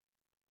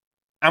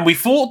And we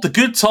thought the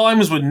good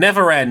times would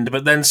never end,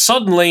 but then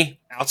suddenly,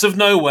 out of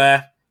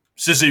nowhere,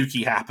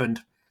 Suzuki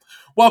happened.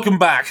 Welcome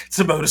back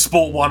to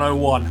Motorsport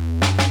 101.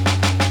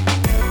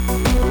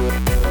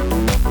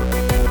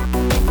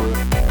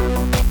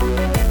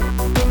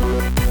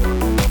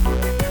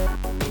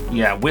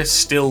 Yeah, we're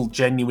still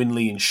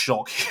genuinely in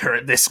shock here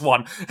at this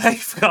one. Hey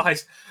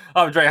guys,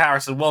 I'm Dre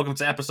Harrison. Welcome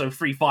to episode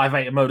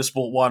 358 of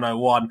Motorsport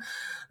 101.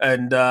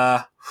 And,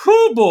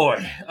 whoo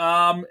boy,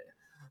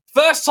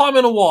 first time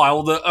in a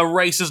while that a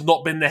race has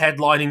not been the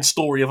headlining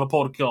story of a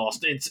podcast.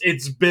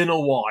 It's been a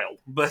while,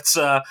 but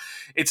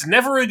it's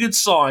never a good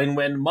sign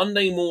when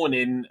Monday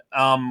morning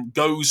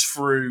goes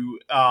through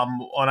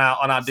on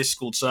our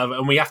Discord server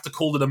and we have to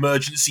call an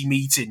emergency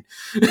meeting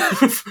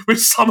with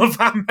some of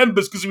our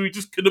members because we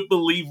just couldn't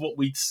believe what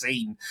we'd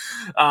seen.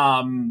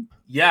 MotoGP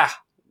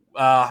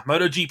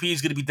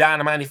is going to be down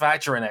to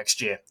manufacturer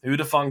next year. Who'd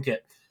have thunk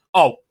it?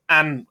 Oh,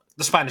 and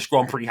the Spanish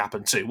Grand Prix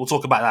happened too. We'll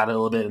talk about that a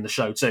little bit in the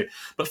show too.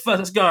 But first,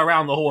 let's go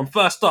around the horn.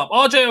 First up,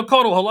 RJ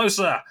O'Connell. Hello,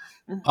 sir.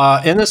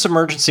 In this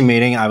emergency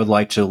meeting, I would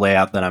like to lay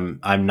out that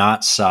I'm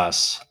not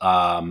sus.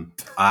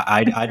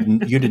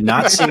 You did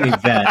not see me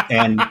vent,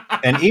 and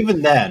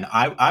even then,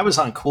 I was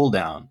on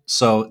cooldown,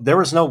 so there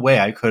was no way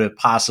I could have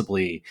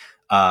possibly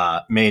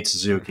made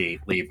Suzuki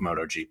leave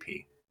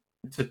MotoGP.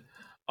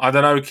 I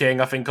don't know,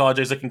 King. I think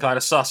RJ's looking kind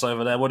of sus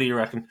over there. What do you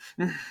reckon?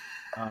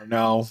 I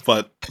know,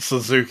 but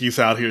Suzuki's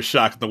out here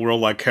shocking the world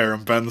like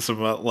Karen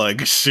Benzema,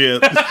 like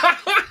shit.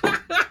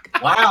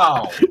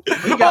 Wow,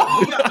 we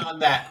got on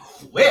that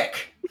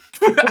quick.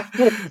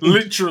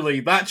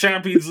 Literally, that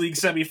Champions League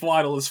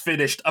semi-final is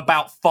finished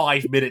about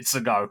 5 minutes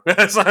ago.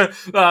 So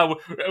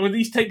when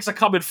these takes are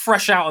coming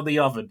fresh out of the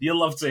oven, you'll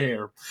love to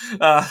hear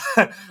them.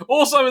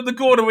 Also in the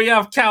corner, we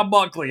have Cal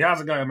Buckley. How's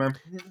it going, man?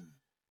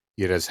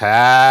 You just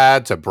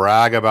had to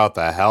brag about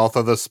the health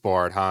of the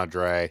sport, huh,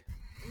 Dre?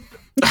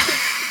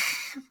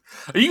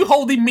 Are you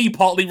holding me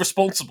partly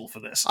responsible for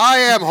this? I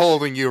am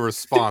holding you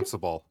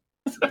responsible.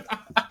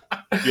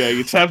 Yeah,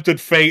 you tempted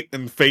fate,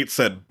 and fate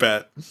said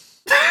bet.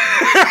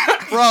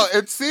 Bro,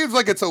 it seems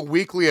like it's a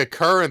weekly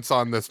occurrence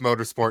on this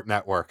Motorsport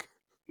network.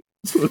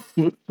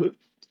 You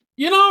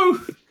know,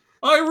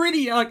 I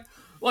really I'm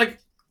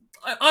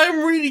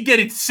really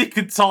getting sick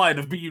and tired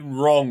of being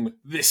wrong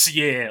this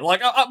year.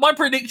 Like, my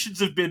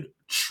predictions have been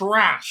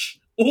trash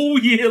all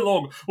year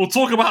long. We'll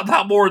talk about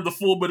that more in the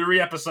Formula E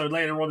episode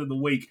later on in the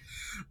week.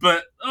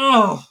 But,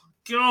 oh,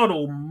 God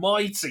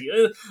almighty.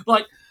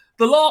 I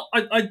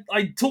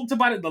talked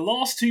about it the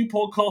last two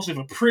podcasts with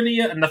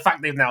Aprilia and the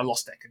fact they've now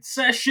lost their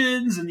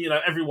concessions and, you know,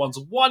 everyone's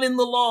won in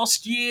the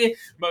last year.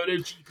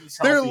 MotoGP's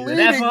healthier than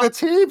ever. They're leading the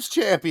team's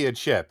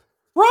championship.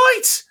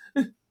 Right.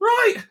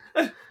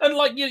 And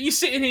like, you're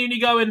sitting here and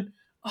you're going,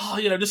 oh,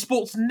 you know, the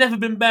sport's never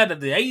been better.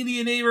 The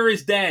alien era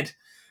is dead.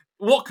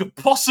 What could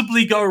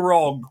possibly go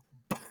wrong?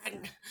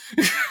 Bang.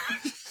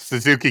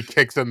 Suzuki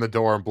kicks in the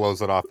door and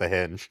blows it off the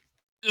hinge.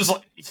 It's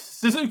like,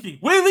 Suzuki,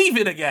 we're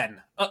leaving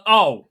again.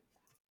 Oh.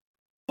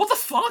 What the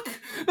fuck?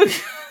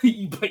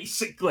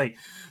 Basically,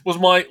 was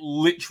my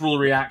literal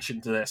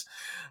reaction to this.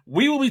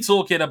 We will be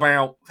talking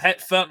about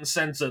front and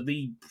center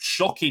the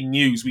shocking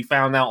news we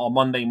found out on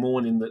Monday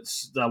morning.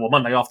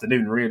 Monday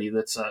afternoon, really.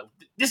 That's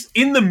just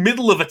in the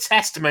middle of a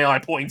test. May I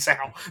point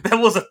out there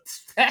was a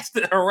test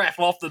at a ref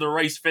after the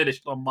race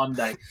finished on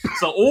Monday,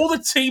 so all the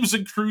teams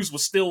and crews were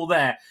still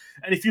there.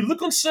 And if you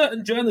look on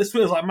certain journalist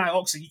Twitters like Matt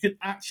Oxley, you can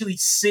actually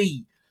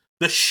see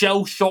the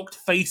shell-shocked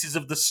faces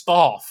of the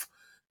staff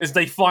as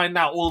they find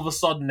out all of a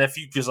sudden their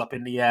future's up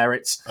in the air.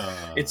 It's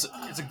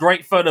a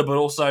great photo, but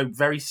also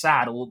very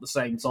sad all at the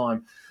same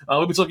time.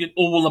 We'll be talking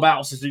all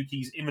about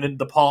Suzuki's imminent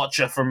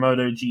departure from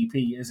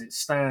MotoGP as it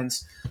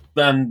stands.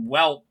 Then,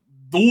 well,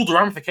 all the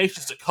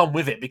ramifications that come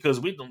with it, because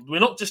we're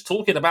not just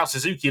talking about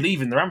Suzuki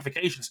leaving, the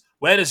ramifications.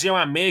 Where does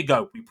Joan Mir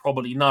go? We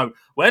probably know.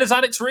 Where does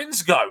Alex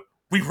Rins go?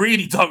 We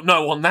really don't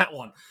know on that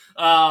one.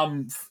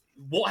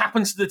 What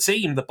happens to the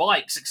team, the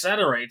bikes,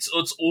 etc.? It's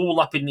all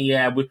up in the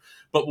air,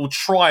 but we'll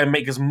try and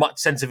make as much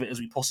sense of it as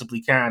we possibly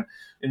can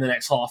in the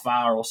next half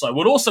hour or so.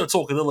 We'll also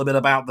talk a little bit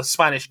about the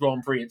Spanish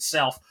Grand Prix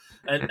itself.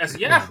 And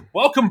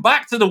welcome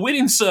back to the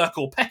winning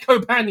circle, Pecco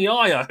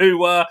Bagnaia,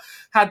 who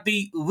had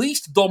the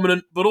least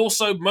dominant but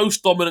also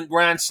most dominant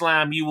Grand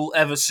Slam you will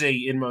ever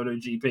see in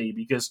MotoGP,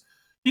 because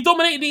he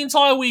dominated the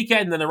entire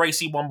weekend in a race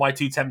he won by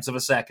 0.2 of a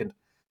second.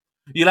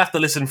 You'll have to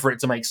listen for it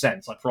to make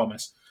sense, I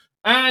promise.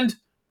 And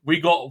we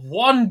got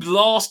one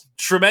last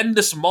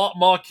tremendous Marc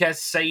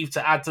Marquez save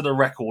to add to the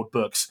record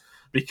books,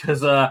 because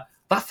that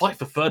fight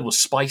for third was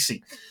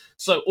spicy.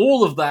 So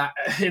all of that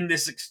in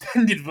this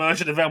extended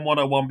version of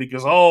M101,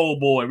 because, oh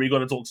boy, we're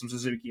going to talk some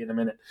Suzuki in a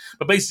minute.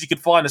 But basically, you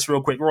can find us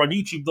real quick. We're on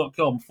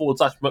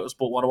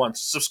youtube.com/Motorsport 101.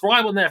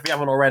 Subscribe on there if you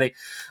haven't already.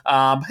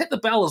 Hit the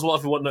bell as well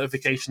if you want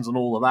notifications and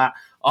all of that.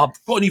 I've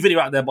got a new video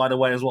out there, by the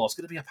way, as well. It's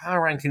going to be a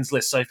power rankings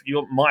list. So if you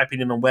want my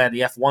opinion on where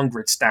the F1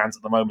 grid stands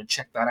at the moment,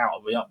 check that out.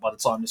 It'll be up by the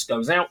time this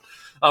goes out.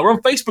 We're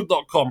on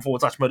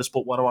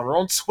Facebook.com/Motorsport 101. We're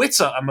on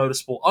Twitter at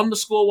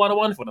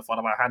Motorsport_101. If you want to find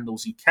our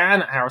handles, you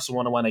can at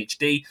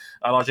Harrison101HD,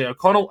 at RJ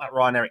O'Connell, at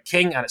Ryan Eric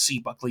King, and at C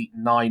Buckley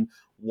 9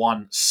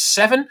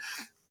 1017.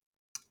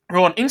 We're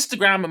on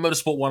Instagram at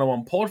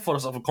Motorsport101pod. Follow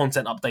us up for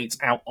content updates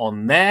out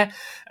on there.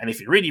 And if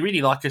you really,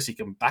 really like us, you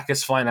can back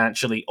us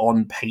financially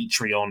on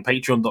Patreon.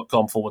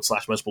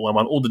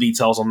 Patreon.com/Motorsport101. All the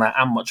details on that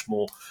and much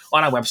more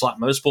on our website,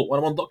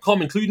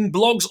 Motorsport101.com, including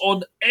blogs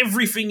on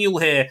everything you'll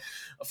hear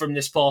from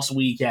this past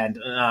weekend.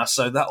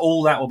 So that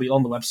all that will be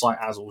on the website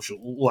as usual.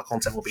 All that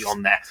content will be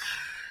on there.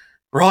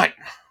 Right.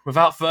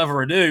 Without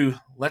further ado,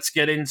 let's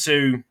get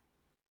into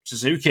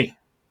Suzuki.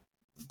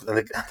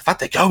 In fact,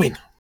 they're going.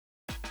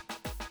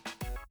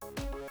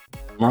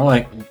 More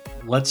like,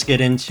 let's get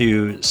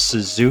into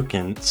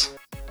Suzukans.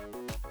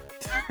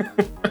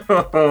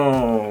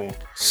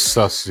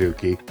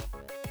 Suzuki.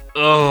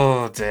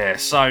 Oh dear.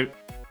 So,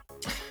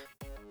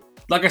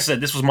 like I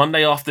said, this was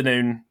Monday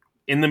afternoon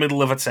in the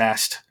middle of a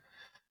test,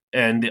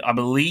 and I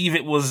believe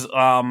it was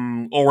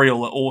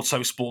Oriel at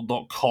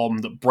Autosport.com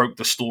that broke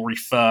the story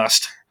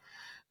first.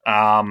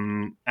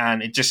 And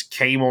it just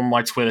came on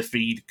my Twitter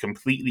feed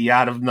completely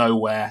out of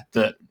nowhere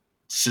that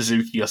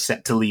Suzuki are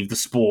set to leave the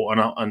sport,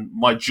 and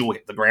my jaw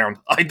hit the ground.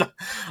 I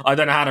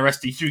don't know how the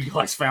rest of you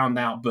guys found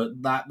out,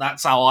 but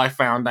that's how I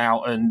found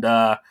out, and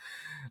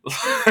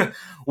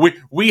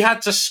we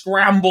had to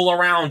scramble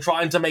around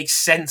trying to make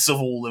sense of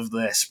all of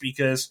this,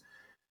 because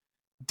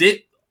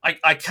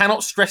I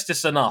cannot stress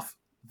this enough.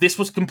 This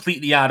was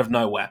completely out of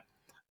nowhere.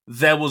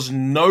 There was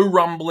no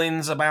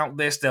rumblings about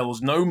this. There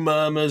was no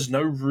murmurs,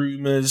 no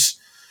rumors,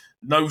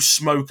 no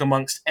smoke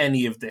amongst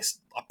any of this.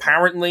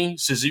 Apparently,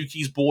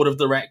 Suzuki's board of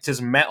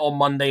directors met on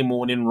Monday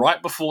morning,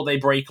 right before they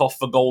break off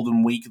for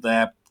Golden Week.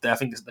 I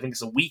think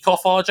it's a week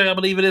off, RJ, I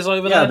believe it is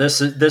over there. Yeah, this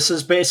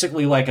is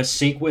basically like a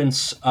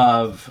sequence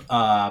of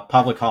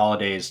public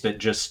holidays that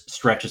just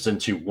stretches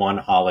into one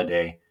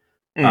holiday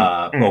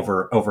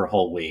over a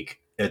whole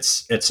week.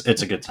 It's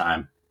a good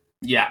time.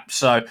 Yeah,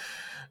 so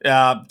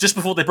just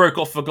before they broke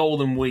off for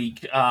Golden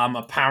Week,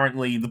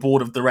 apparently the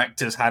board of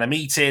directors had a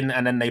meeting,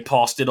 and then they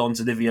passed it on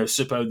to Livio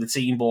Suppo, the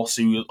team boss,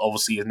 who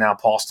obviously has now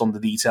passed on the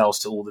details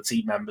to all the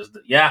team members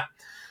that, yeah,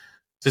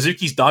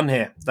 Suzuki's done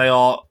here. They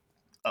are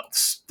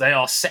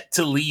set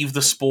to leave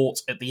the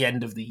sport at the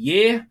end of the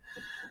year,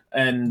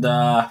 and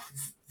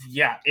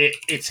yeah,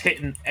 it's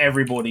hitting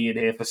everybody in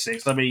here for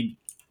six. I mean,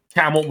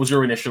 Cam, what was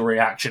your initial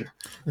reaction?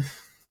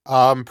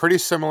 Pretty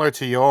similar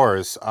to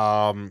yours.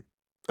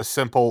 A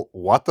simple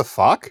what the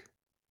fuck?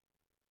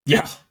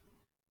 Yeah.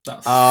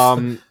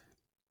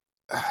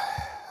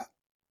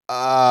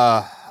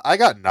 I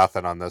got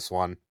nothing on this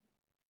one.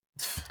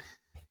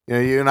 You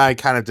know, you and I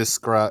kind of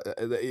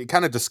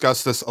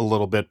discussed this a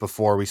little bit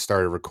before we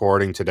started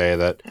recording today,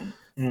 that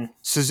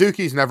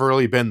Suzuki's never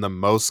really been the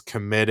most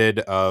committed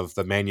of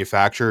the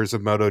manufacturers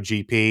of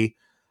MotoGP.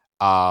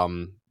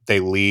 They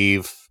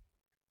leave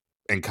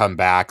and come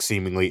back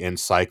seemingly in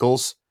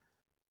cycles.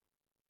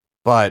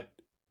 But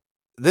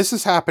this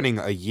is happening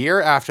a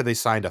year after they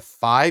signed a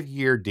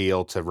 5-year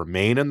deal to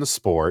remain in the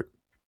sport.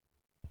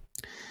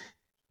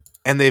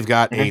 And they've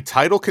got a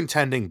title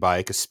contending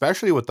bike,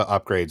 especially with the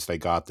upgrades they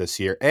got this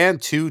year,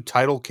 and 2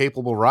 title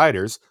capable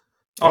riders,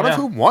 one of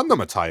whom won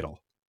them a title.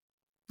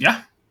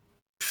 Yeah.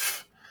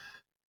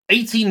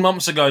 18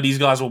 months ago, these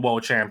guys were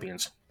world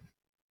champions.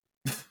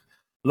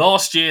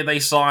 Last year, they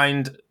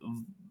signed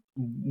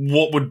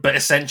what would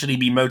essentially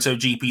be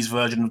MotoGP's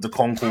version of the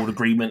Concord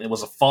Agreement. It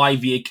was a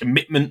 5-year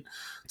commitment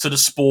to the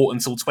sport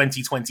until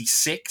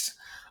 2026,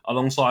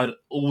 alongside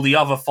all the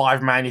other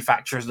 5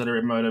 manufacturers that are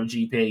in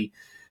MotoGP.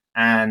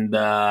 And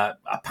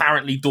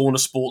apparently Dorna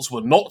Sports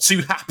were not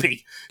too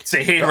happy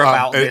to hear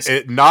about this.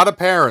 Not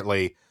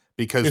apparently,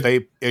 because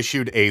they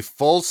issued a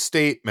full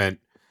statement,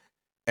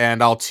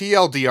 and I'll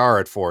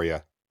TLDR it for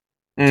you.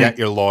 Get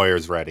your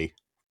lawyers ready.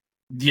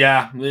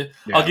 Yeah.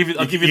 I'll give you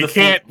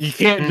the You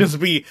can't just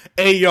be,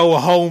 hey yo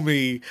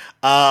homie,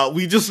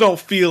 we just don't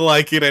feel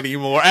like it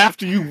anymore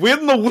after you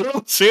win the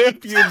world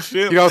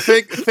championship. You know,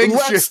 things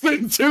less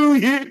than 2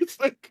 years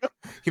ago.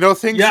 You know,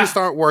 things just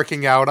aren't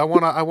working out. I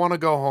wanna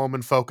go home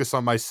and focus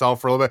on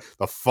myself for a little bit.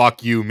 The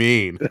fuck you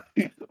mean?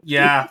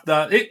 Yeah,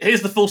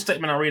 here's the full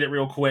statement. I'll read it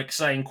real quick,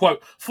 saying,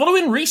 quote,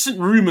 following recent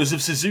rumors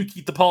of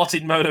Suzuki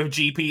departing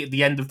MotoGP at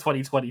the end of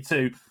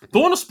 2022,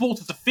 Dorna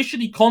Sports has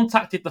officially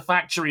contacted the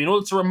factory in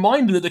order to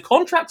remind them that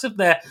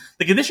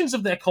the conditions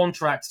of their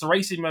contracts to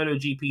race in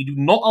MotoGP do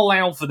not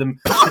allow for them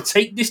to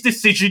take this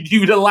decision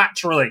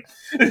unilaterally.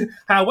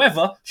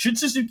 However, should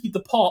Suzuki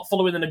depart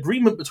following an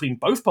agreement between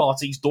both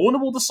parties,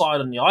 Dorna will decide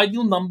on the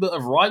ideal number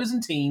of riders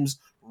and teams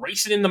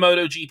racing in the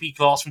MotoGP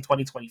class from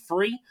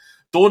 2023.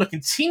 Dorna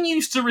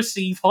continues to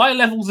receive high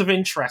levels of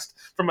interest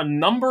from a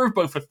number of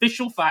both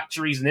official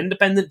factories and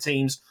independent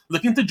teams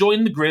looking to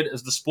join the grid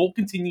as the sport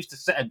continues to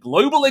set a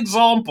global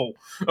example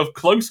of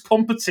close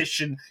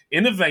competition,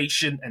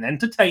 innovation, and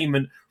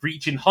entertainment,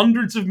 reaching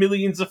hundreds of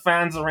millions of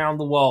fans around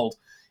the world.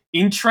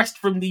 Interest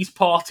from these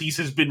parties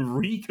has been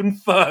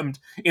reconfirmed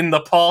in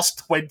the past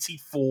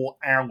 24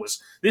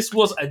 hours. This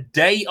was a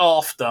day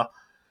after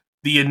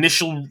the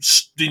initial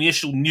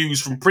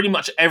news from pretty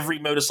much every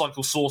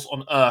motorcycle source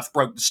on Earth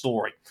broke the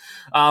story.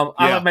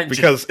 I mentioned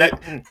because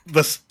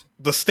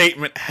the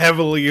statement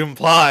heavily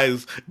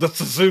implies that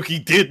Suzuki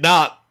did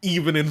not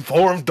even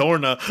inform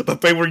Dorna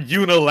that they were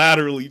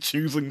unilaterally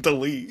choosing to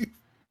leave.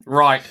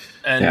 Right,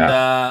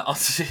 and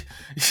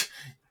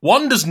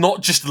one does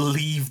not just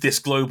leave this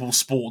global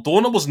sport.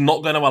 Dorna was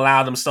not going to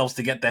allow themselves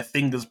to get their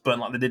fingers burnt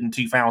like they did in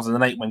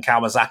 2008 when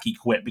Kawasaki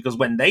quit, because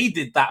when they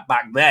did that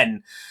back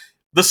then,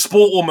 the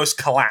sport almost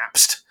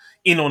collapsed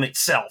in on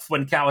itself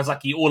when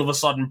Kawasaki all of a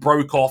sudden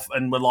broke off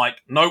and were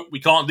like, nope, we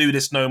can't do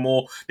this no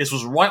more. This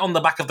was right on the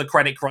back of the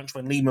credit crunch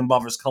when Lehman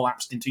Brothers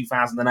collapsed in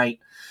 2008,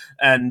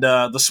 and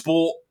the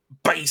sport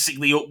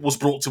basically was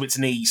brought to its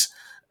knees,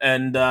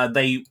 and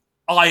they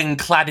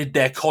ironcladded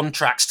their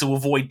contracts to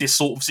avoid this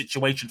sort of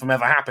situation from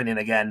ever happening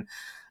again.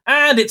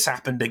 And it's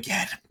happened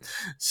again.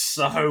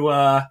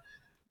 So,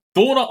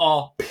 Dorna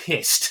are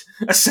pissed,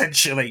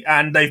 essentially.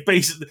 And they've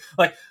basically,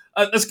 like,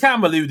 as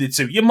Cam alluded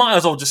to, you might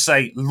as well just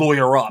say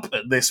lawyer up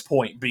at this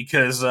point,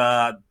 because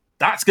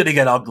that's going to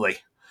get ugly.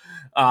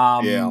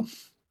 Yeah.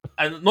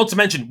 And not to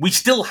mention, we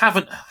still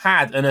haven't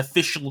had an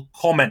official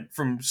comment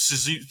from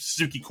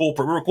Suzuki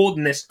Corporate. We're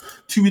recording this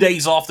 2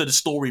 days after the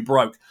story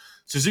broke.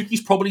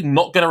 Suzuki's probably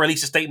not going to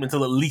release a statement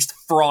until at least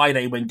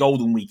Friday when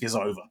Golden Week is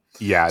over.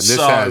 Yeah, and this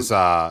has,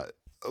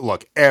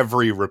 look,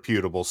 every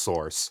reputable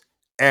source,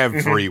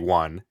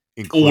 everyone,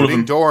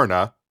 including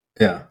Dorna,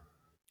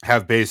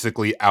 have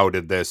basically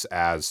outed this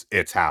as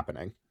it's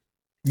happening.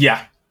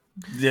 Yeah,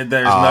 there's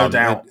no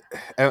doubt.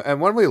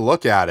 And when we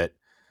look at it,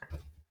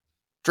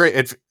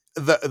 Dre,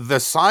 the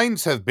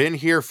signs have been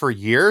here for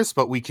years,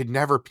 but we could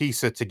never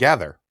piece it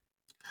together.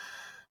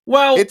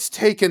 Well, it's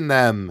taken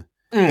them...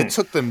 It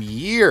took them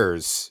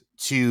years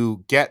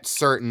to get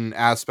certain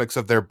aspects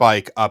of their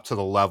bike up to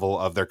the level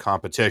of their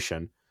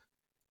competition.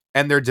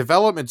 And their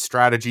development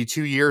strategy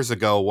 2 years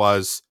ago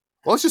was,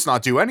 well, let's just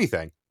not do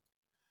anything.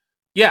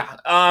 Yeah.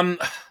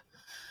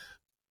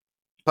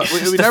 But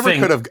we never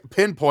could have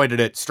pinpointed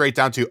it straight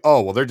down to,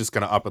 oh, well, they're just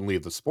going to up and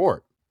leave the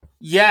sport.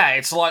 Yeah,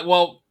 it's like,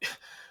 well,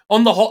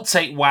 on the hot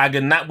take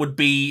wagon, that would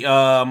be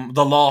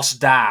the last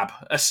dab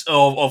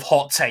of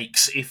hot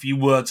takes if you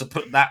were to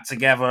put that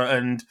together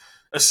and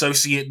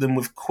associate them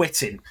with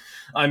quitting.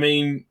 I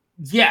mean,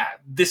 yeah,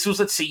 this was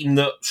a team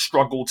that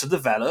struggled to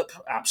develop,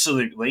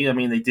 absolutely. I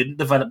mean, they didn't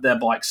develop their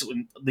bikes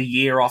the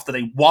year after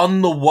they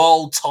won the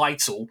world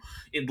title.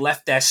 It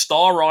left their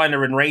star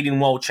rider and reigning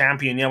world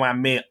champion,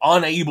 Johan Mir,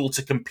 unable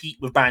to compete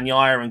with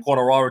Bagnaia and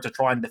Quartararo to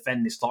try and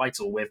defend this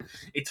title with.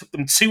 It took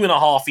them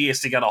 2.5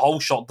 years to get a whole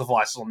shot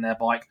device on their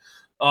bike,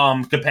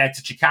 compared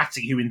to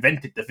Ducati, who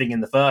invented the thing in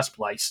the first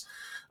place.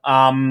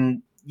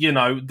 You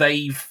know,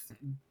 they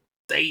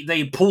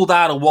pulled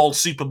out of World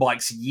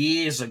Superbikes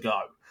years ago.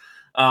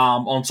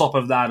 On top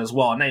of that as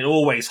well, and they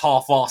always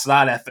half-assed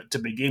that effort to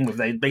begin with.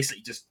 They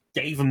basically just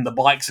gave them the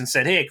bikes and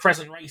said, "Here,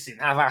 Crescent Racing,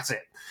 have at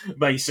it."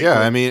 Basically, yeah.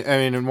 I mean,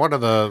 and one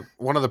of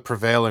the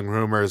prevailing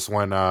rumors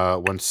when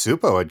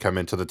Supo had come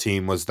into the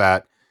team was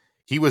that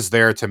he was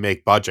there to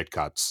make budget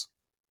cuts,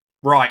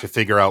 right? To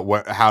figure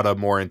out how to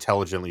more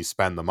intelligently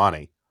spend the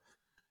money,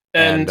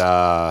 and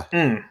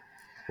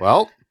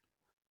well.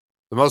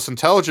 The most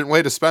intelligent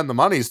way to spend the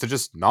money is to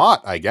just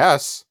not, I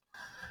guess.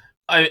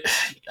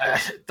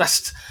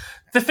 That's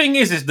the thing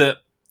is that,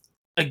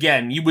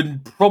 again, you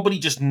would probably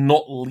just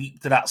not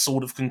leap to that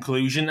sort of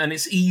conclusion, and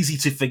it's easy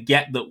to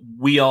forget that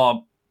we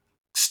are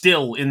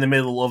still in the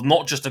middle of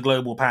not just a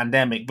global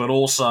pandemic, but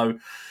also,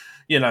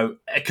 you know,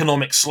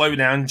 economic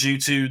slowdown due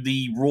to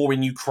the war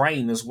in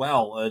Ukraine as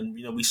well. And,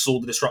 you know, we saw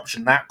the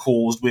disruption that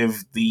caused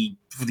with the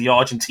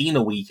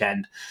Argentina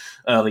weekend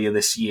earlier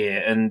this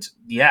year. And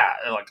yeah,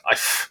 like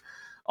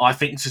I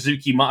think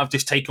Suzuki might have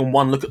just taken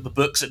one look at the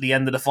books at the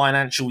end of the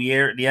financial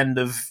year, at the end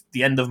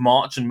of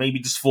March, and maybe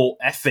just thought,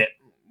 F it.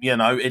 You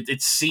know,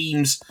 it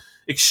seems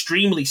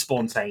extremely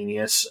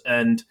spontaneous,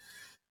 and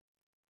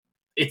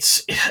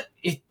it's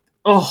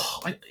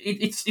hard.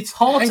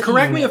 And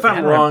correct me if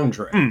I'm wrong,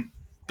 Dre.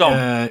 Go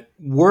on.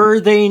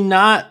 Were they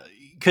not?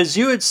 Because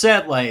you had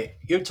said, like,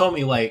 you told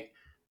me, like,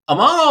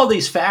 among all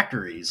these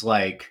factories,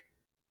 like,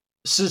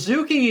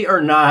 Suzuki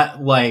are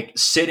not like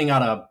sitting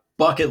on a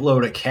bucket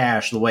load of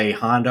cash the way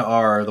Honda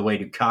are, the way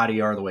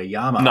Ducati are, the way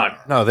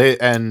Yamaha. No, they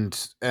and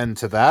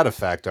to that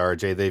effect,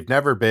 RJ, they've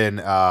never been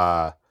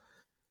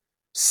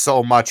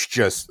so much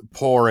just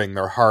pouring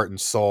their heart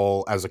and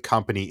soul as a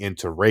company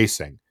into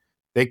racing.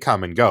 They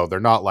come and go. They're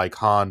not like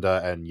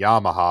Honda and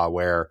Yamaha,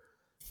 where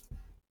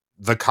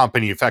the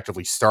company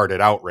effectively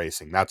started out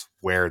racing. That's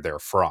where they're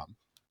from.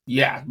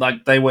 Yeah,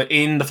 like they were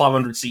in the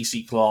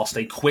 500cc class.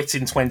 They quit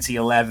in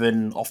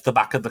 2011 off the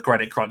back of the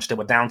credit crunch. They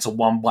were down to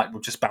one bike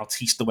with just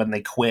Bautista when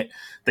they quit.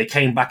 They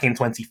came back in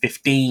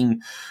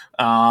 2015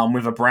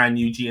 with a brand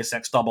new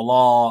GSX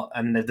RR,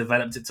 and they've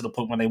developed it to the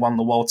point where they won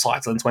the world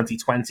title in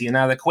 2020, and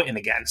now they're quitting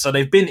again. So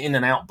they've been in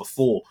and out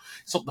before.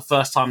 It's not the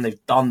first time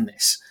they've done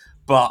this,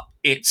 but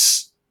it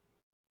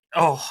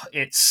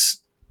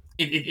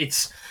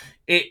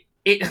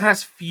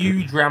has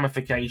huge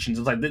ramifications.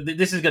 It's like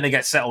this is going to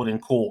get settled in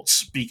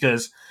courts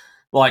because,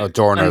 like,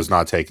 Dorna's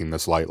not taking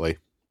this lightly.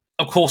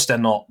 Of course they're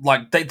not.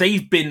 Like,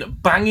 they've been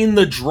banging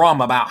the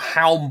drum about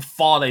how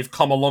far they've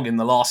come along in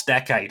the last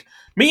decade.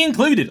 Me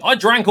included. I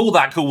drank all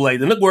that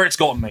Kool-Aid, and look where it's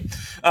gotten me.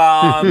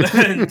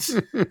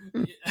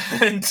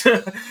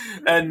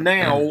 And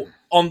now,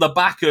 on the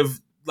back of,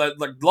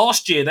 like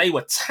last year, they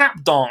were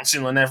tap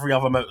dancing on every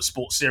other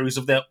motorsport series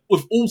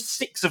with all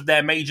 6 of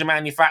their major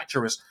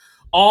manufacturers,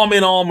 arm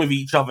in arm with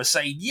each other,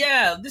 saying,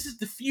 yeah, this is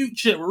the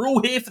future. We're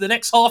all here for the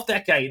next half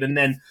decade. And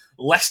then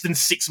less than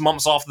 6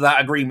 months after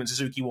that agreement,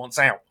 Suzuki wants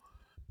out.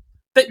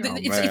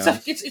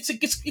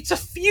 It's a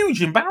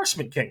huge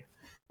embarrassment, King.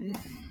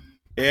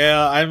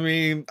 Yeah, I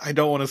mean, I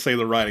don't want to say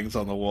the writing's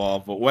on the wall,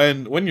 but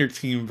when your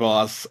team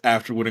boss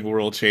after winning a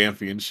world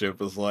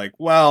championship is like,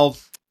 well,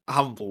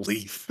 I'll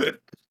leave.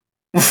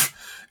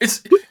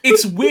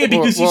 It's weird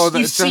because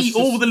you see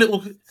all the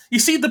little, you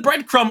see the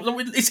breadcrumbs.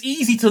 It's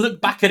easy to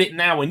look back at it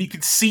now and you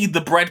can see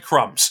the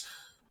breadcrumbs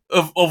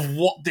of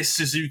what this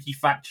Suzuki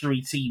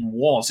factory team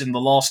was in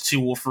the last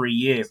 2 or 3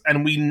 years,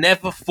 and we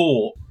never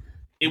thought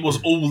it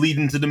was all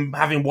leading to them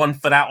having one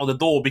foot out of the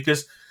door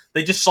because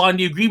they just signed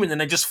the agreement and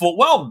they just thought,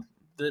 well,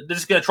 they're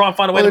just going to try and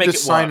find a way to make it work. They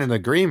just signed an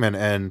agreement,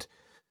 and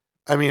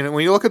I mean,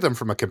 when you look at them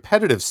from a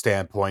competitive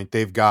standpoint,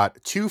 they've got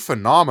 2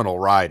 phenomenal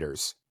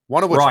riders,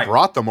 one of which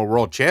brought them a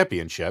world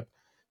championship.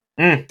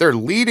 They're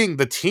leading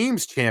the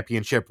team's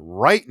championship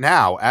right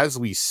now as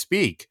we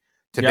speak,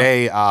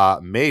 today,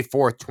 May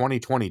 4th,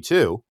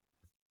 2022.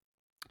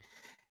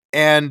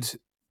 And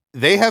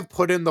they have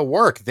put in the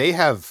work.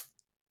 They've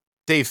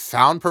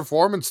found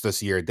performance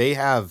this year. They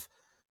have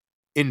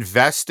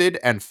invested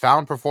and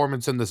found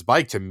performance in this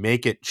bike to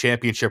make it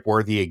championship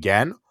worthy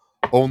again,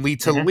 only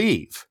to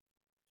leave.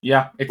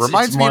 Yeah,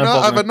 reminds me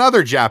of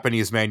another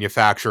Japanese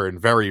manufacturer in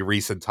very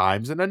recent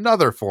times in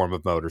another form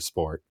of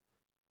motorsport.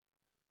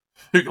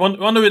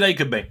 Wonder who they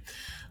could be.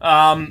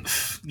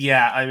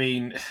 Yeah, I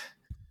mean,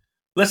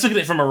 let's look at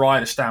it from a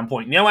rider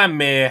standpoint. Johan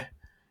Mir,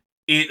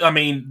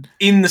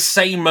 in the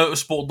same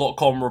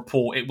motorsport.com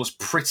report, it was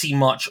pretty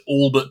much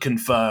all but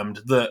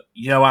confirmed that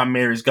Johan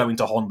Mir is going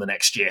to Honda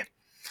next year.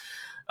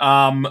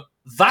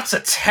 That's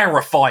a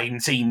terrifying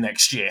team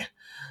next year.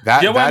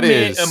 That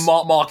is, and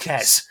Marc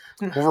Marquez.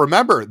 Well,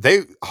 remember,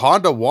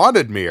 Honda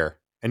wanted Mir,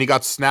 and he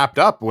got snapped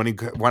up when he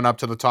went up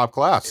to the top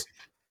class.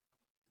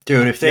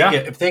 Dude, if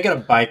they get a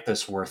bike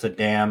that's worth a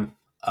damn,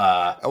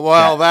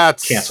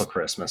 that's cancel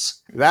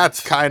Christmas. That's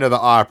kind of the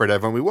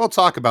operative, and we will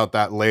talk about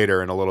that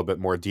later in a little bit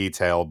more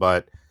detail.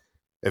 But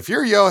if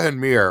you're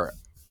Johan Mir,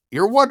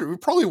 you're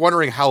probably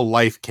wondering how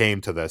life came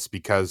to this,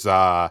 because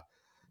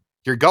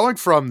you're going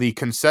from the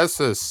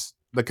consensus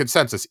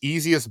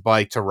easiest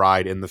bike to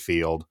ride in the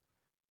field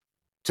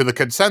to the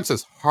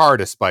consensus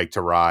hardest bike to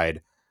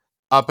ride,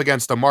 up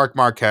against a Marc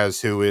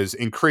Marquez who is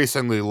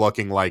increasingly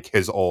looking like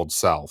his old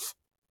self.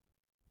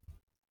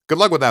 Good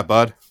luck with that,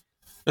 bud.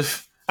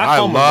 I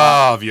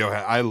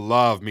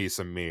love me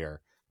some Mir.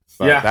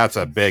 But that's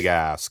a big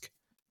ask.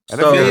 And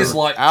so, if it is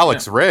like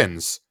Alex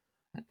Rins,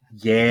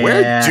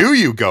 where do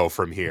you go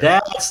from here?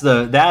 That's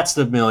the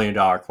 $1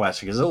 million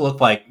question, because it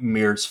looked like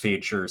Mir's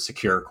future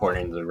secure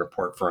according to the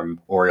report from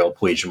Oriol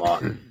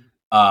Puigdemont.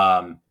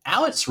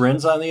 Alex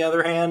Rins, on the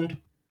other hand,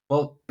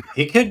 well,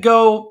 he could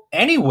go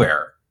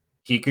anywhere.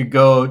 He could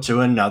go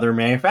to another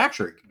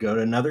manufacturer. He could go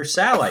to another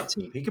satellite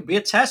team. He could be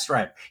a test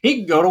rider. He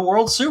could go to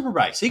World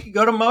Superbikes. He could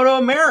go to Moto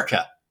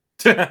America.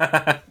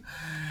 I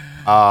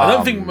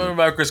don't think Moto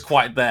America is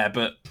quite there,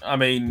 but I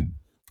mean,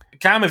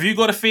 Cam, have you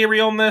got a theory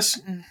on this?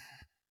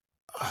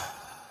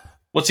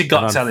 What's your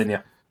gut telling you?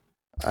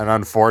 An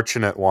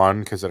unfortunate one,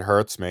 because it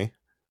hurts me.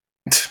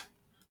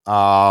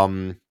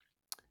 Look,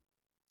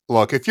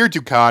 if you're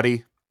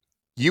Ducati,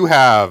 you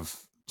have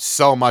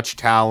so much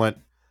talent.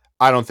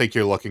 I don't think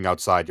you're looking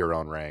outside your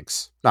own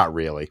ranks. Not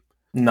really.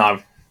 No.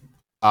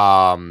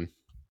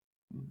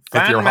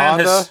 If you're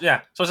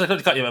Honda, So I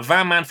cut you.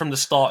 Van Man from the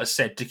start has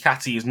said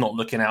Ducati is not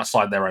looking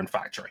outside their own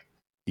factory.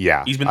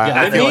 Yeah, he's been.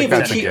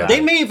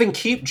 They may even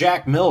keep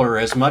Jack Miller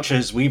as much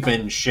as we've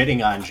been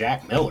shitting on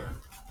Jack Miller.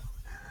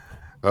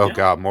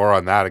 God, more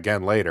on that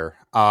again later.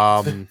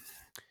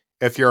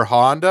 If you're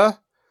Honda,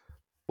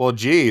 well,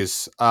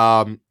 geez,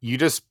 you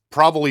just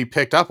probably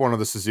picked up one of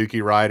the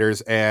Suzuki riders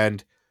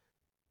and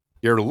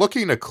you're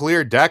looking to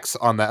clear decks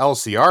on the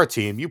LCR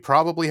team. You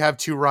probably have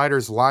 2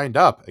 riders lined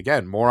up.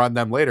 Again, more on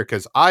them later,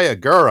 because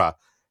Ayagura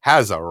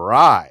has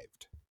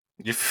arrived.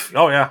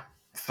 Oh, yeah.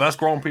 First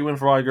Grand Prix win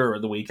for Ayagura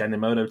at the weekend in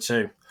Moto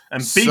 2.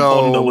 And Big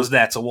Honda was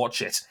there to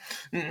watch it.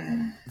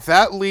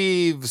 That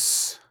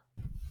leaves...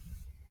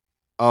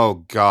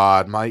 Oh,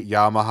 God. Might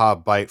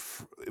Yamaha bite...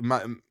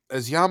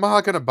 Is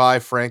Yamaha going to buy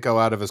Franco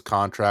out of his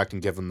contract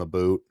and give him the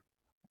boot?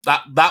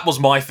 That was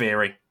my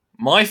theory.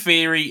 My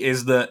theory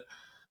is that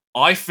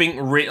I think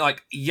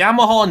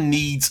Yamaha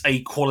needs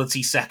a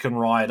quality second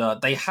rider.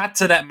 They had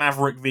to let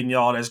Maverick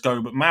Vinales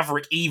go, but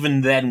Maverick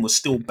even then was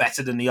still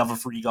better than the other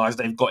 3 guys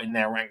they've got in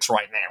their ranks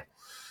right now.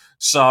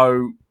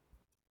 So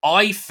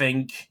I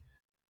think,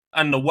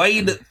 and the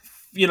way that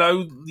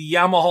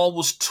Yamaha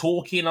was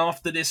talking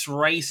after this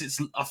race,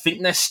 I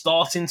think they're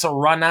starting to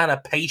run out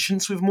of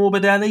patience with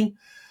Morbidelli,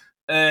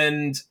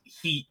 and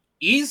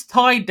is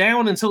tied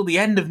down until the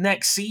end of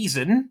next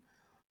season,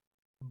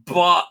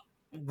 but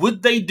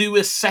would they do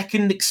a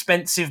second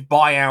expensive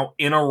buyout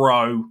in a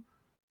row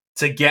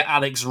to get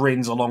Alex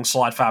Rins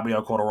alongside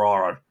Fabio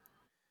Quartararo?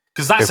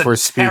 Because that's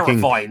a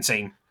terrifying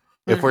team.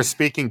 If we're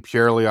speaking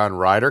purely on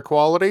rider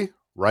quality,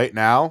 right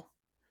now,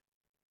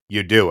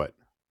 you do it.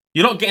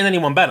 You're not getting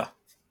anyone better.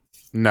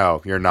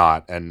 No, you're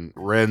not. And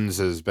Rins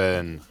has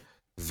been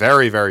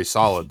very, very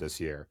solid this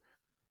year.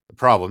 The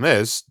problem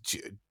is,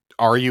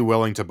 are you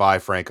willing to buy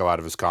Franco out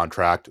of his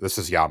contract? This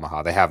is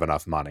Yamaha. They have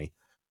enough money.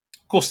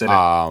 Of course they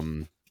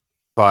do.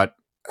 But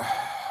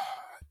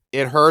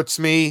it hurts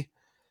me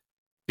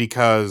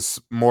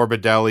because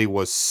Morbidelli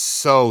was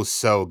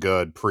so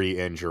good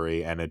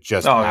pre-injury, and it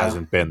just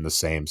hasn't been the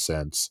same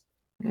since.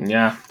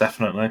 Yeah,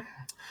 definitely.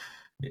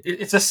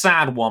 It's a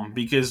sad one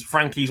because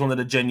Frankie's one of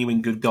the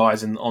genuine good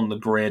guys on the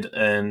grid,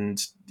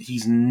 and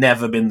he's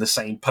never been the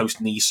same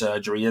post-knee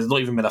surgery. There's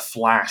not even been a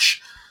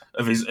flash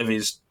of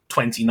his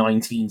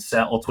 2019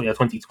 self or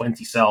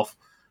 2020 self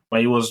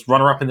where he was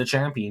runner-up in the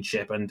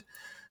championship. And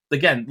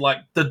again, like,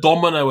 the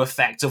domino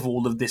effect of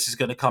all of this is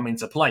going to come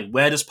into play.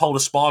 Where does Pol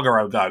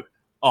Espargaro go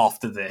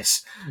after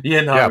this?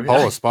 Yeah,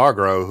 Pol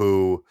Espargaro,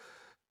 who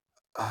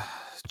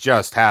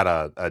just had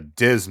a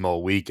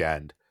dismal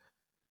weekend.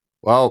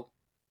 Well,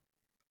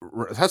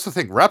 that's the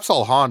thing.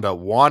 Repsol Honda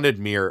wanted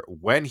Mir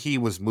when he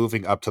was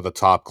moving up to the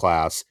top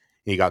class.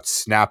 He got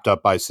snapped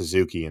up by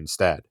Suzuki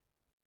instead.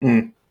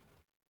 I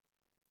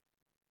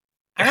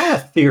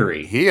have a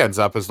theory. He ends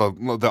up as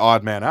the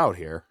odd man out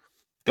here.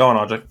 Go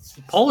on,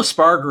 RJ. Pol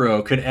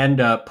Espargaro could end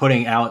up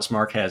putting Alex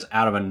Marquez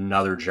out of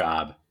another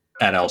job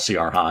at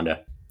LCR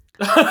Honda.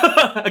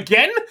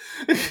 Again?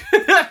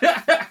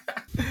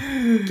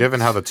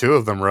 Given how the two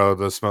of them rode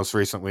this most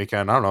recent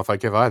weekend, I don't know if I'd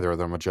give either of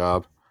them a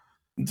job.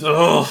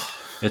 Ugh.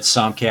 It's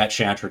Somcat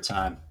Chantra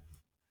time.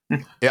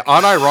 Yeah,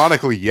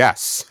 unironically,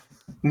 yes.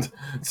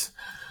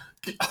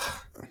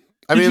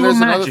 I mean,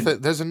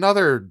 there's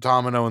another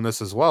domino in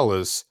this as well.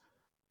 Is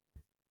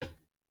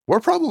we're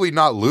probably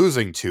not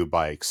losing 2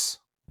 bikes.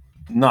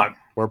 No.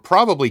 We're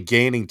probably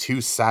gaining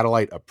 2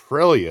 satellite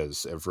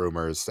Aprilias, if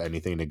rumors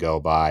anything to go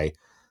by.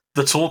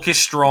 The talk is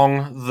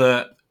strong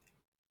that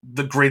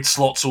the grid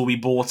slots will be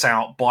bought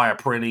out by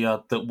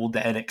Aprilia that will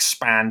then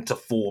expand to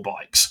 4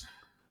 bikes.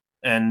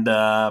 And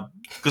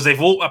because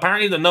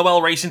apparently the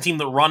Noel Racing team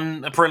that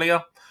run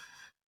Aprilia,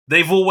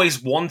 they've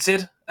always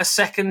wanted a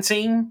second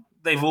team.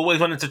 They've always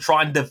wanted to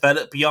try and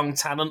develop young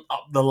talent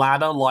up the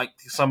ladder like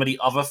some of the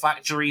other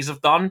factories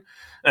have done.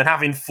 And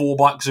having 4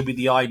 bikes would be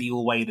the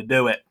ideal way to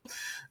do it.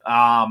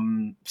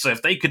 So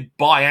if they could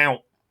buy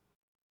out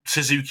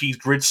Suzuki's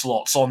grid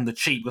slots on the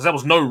cheap, because there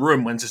was no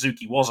room when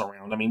Suzuki was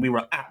around. I mean, we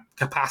were at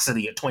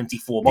capacity at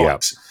 24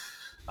 bikes.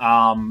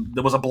 Yep.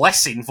 There was a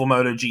blessing for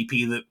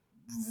MotoGP that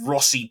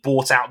Rossi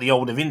bought out the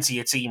old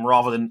Avintia team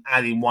rather than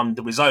adding one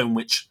to his own,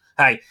 which,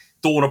 hey,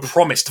 Dorna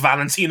promised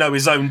Valentino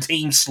his own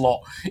team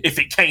slot if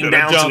it came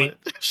down to it.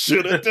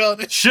 Should have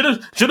done it. Should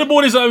have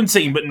bought his own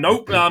team, but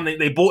nope.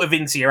 They bought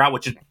Avintia out,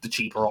 which is the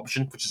cheaper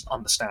option, which is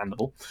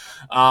understandable.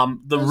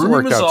 The rumors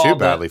worked out are too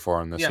badly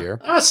for him this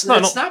year. It's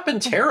not been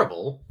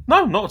terrible.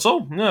 No, not at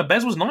all. No,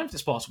 Bez was 9th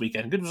this past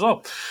weekend. Good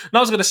result. And I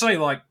was going to say,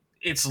 like,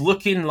 it's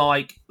looking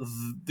like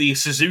the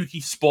Suzuki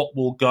spot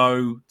will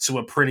go to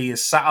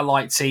Aprilia's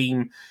satellite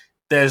team.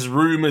 There's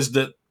rumors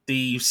that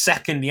the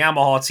second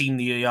Yamaha team,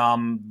 the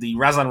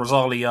Razvan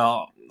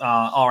Rosalia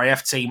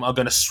RAF team, are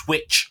going to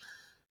switch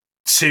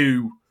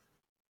to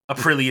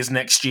Aprilia's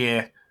next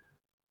year,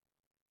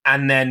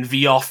 and then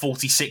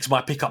VR46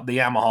 might pick up the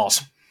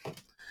Yamahas,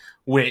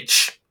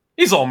 which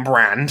is on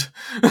brand,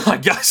 I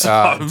guess.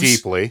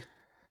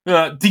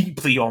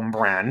 Deeply on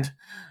brand.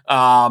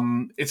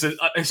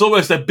 It's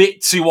almost a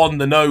bit too on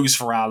the nose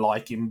for our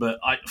liking, but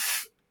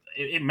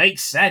it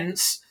makes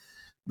sense.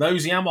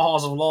 Those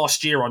Yamahas of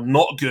last year are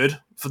not good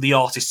for the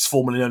artists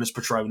formerly known as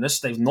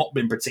Petronas. They've not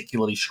been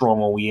particularly strong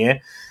all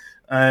year.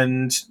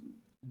 And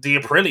the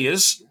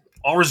Aprilias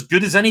are as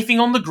good as anything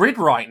on the grid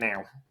right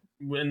now.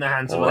 In the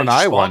hands of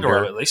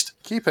Espargaro, at least.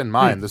 Keep in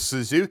mind, the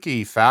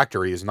Suzuki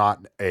factory is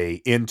not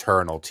an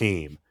internal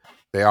team.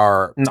 They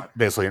are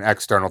basically an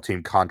external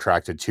team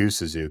contracted to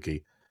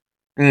Suzuki.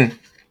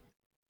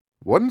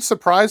 Wouldn't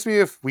surprise me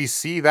if we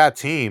see that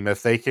team,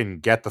 if they can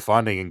get the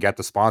funding and get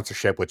the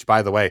sponsorship, which,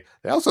 by the way,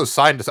 they also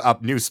signed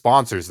up new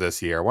sponsors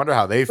this year. I wonder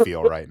how they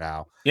feel right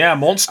now. Yeah,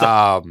 Monster.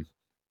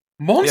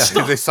 Monster?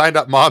 Yeah, they signed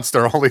up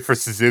Monster only for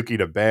Suzuki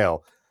to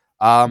bail.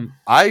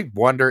 I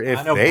wonder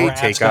if they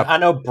take up... I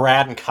know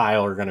Brad and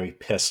Kyle are going to be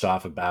pissed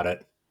off about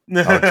it.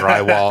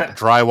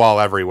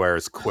 Drywall everywhere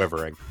is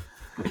quivering.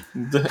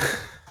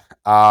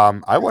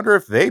 I wonder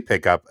if they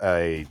pick up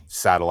a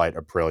satellite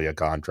Aprilia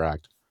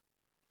contract.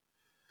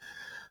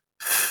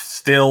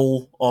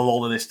 Still a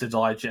lot of this to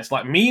digest.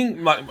 Like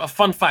a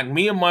fun fact,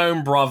 me and my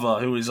own brother,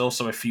 who is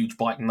also a huge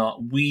bike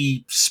nut,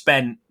 we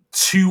spent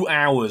 2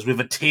 hours with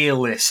a tier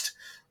list.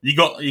 You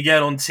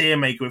get on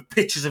TierMaker with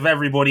pictures of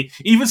everybody,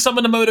 even some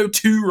of the Moto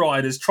 2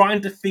 riders,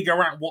 trying to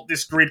figure out what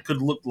this grid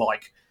could look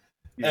like.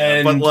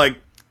 Yeah, but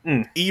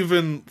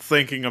even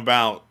thinking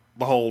about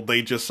the whole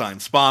they just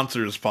signed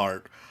sponsors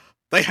part,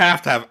 they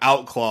have to have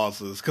out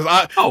clauses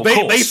because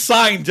they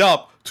signed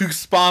up to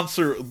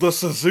sponsor the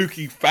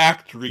Suzuki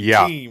factory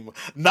team,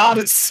 not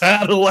a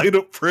satellite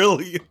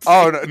Aprilia team.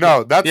 Oh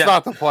no, that's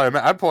not the point.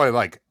 I'm pointing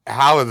like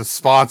how do the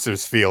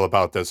sponsors feel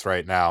about this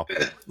right now?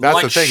 That's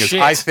like the thing is,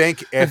 I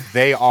think if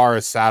they are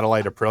a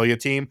satellite Aprilia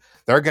team,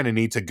 they're going to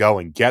need to go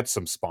and get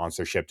some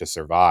sponsorship to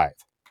survive.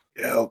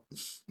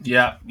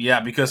 Yeah,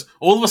 because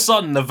all of a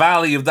sudden the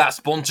value of that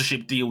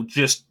sponsorship deal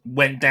just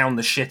went down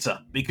the shitter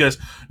because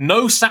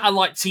no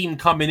satellite team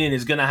coming in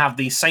is going to have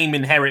the same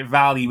inherent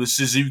value as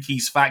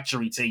Suzuki's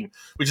factory team,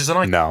 which is an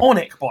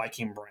iconic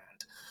biking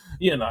brand.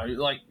 You know,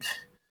 like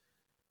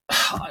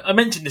I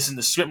mentioned this in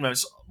the script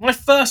notes. My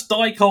first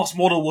diecast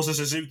model was a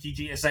Suzuki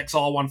GSX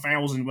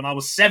R1000 when I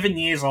was 7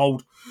 years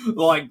old.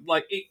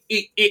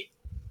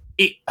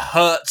 It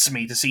hurts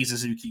me to see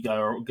Suzuki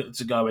go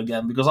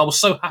again because I was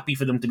so happy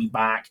for them to be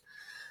back.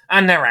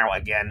 And they're out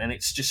again, and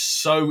it's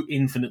just so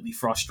infinitely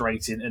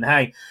frustrating. And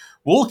hey,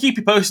 we'll keep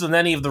you posted on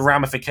any of the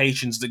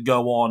ramifications that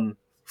go on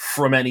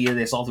from any of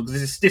this.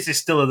 Because this is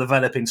still a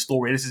developing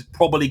story. This is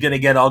probably going to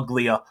get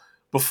uglier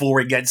before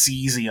it gets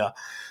easier.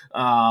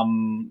 As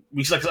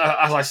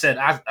I said,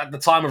 at the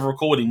time of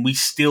recording, we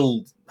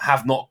still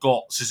have not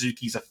got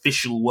Suzuki's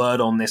official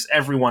word on this.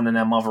 Everyone and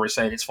their mother is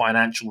saying it's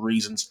financial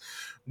reasons.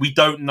 We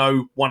don't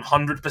know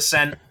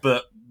 100%,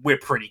 but we're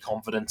pretty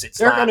confident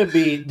they're going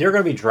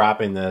to be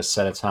dropping this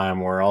at a time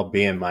where I'll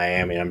be in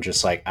Miami. And I'm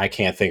just like, I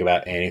can't think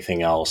about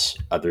anything else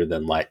other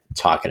than like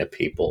talking to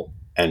people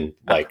and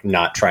like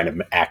not trying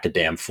to act a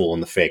damn fool in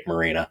the fake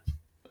marina.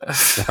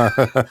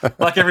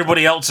 Like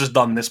everybody else has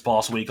done this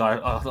past week,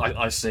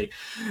 I see.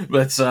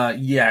 But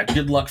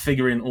good luck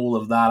figuring all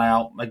of that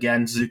out.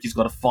 Again, Suzuki's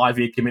got a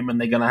 5-year commitment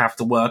they're going to have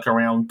to work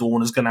around.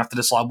 Dorna's going to have to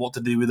decide what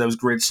to do with those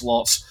grid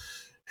slots,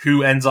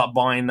 who ends up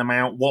buying them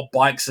out, what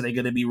bikes are they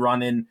going to be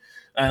running.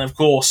 And of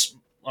course,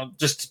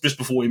 just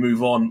before we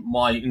move on,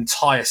 my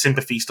entire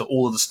sympathies to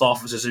all of the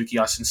staff of Suzuki.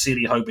 I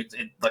sincerely hope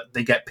that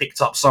they get picked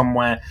up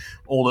somewhere,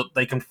 or that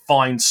they can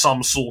find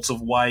some sort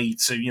of way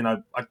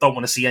to, I don't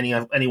want to see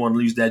anyone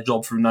lose their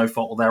job through no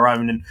fault of their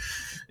own. And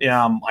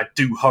I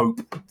do hope,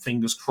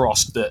 fingers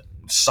crossed, that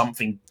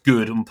something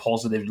good and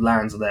positive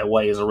lands their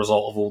way as a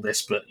result of all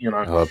this. But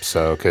I hope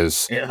so,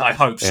 because I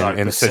hope so.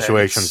 In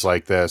situations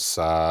like this,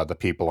 the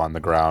people on the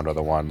ground are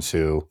the ones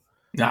who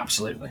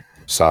absolutely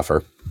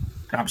suffer.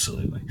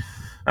 Absolutely.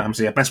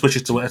 Best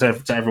wishes to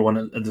everyone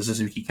at the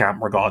Suzuki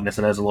camp regarding this,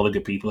 and there's a lot of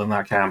good people in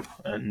that camp.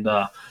 And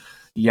I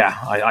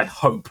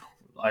hope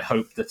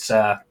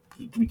that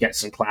we get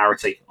some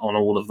clarity on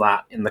all of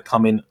that in the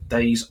coming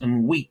days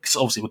and weeks.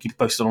 Obviously, we'll keep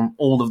posted on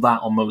all of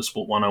that on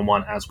Motorsport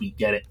 101 as we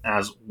get it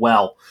as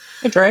well.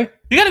 Hey, Trey.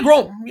 You got a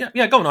grow.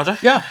 Yeah, go on,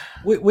 RJ. Yeah,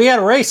 we had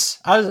a race.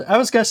 I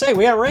was going to say,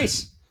 we had a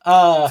race.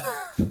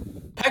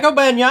 Pecco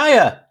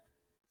Bagnaia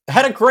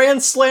had a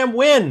Grand Slam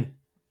win.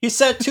 He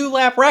set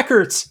 2-lap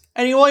records,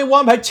 and he only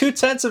won by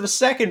 0.2 of a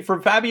second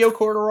from Fabio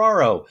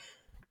Quartararo.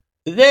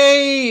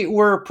 They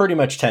were pretty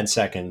much 10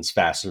 seconds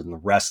faster than the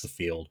rest of the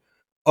field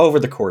over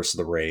the course of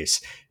the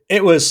race.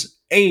 It was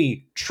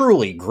a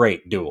truly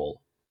great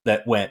duel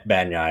that went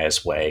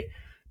Bagnaia's way.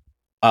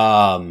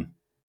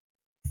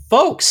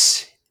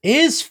 Folks,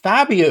 we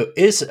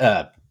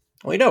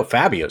know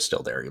Fabio's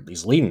still there.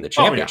 He's leading the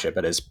championship,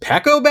 but is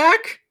Pecco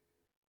back?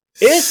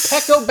 Is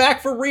Pecco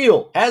back for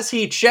real? Has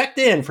he checked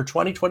in for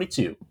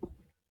 2022?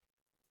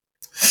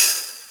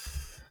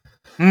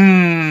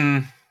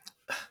 The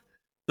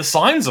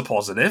signs are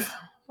positive.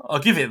 I'll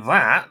give it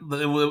that.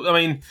 I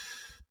mean,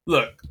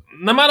 look,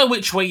 no matter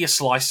which way you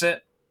slice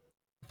it,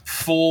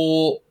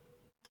 for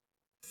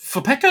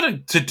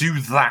Pecco to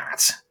do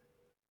that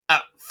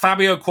at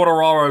Fabio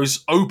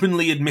Quartararo's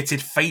openly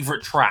admitted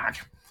favourite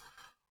track,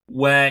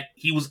 where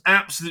he was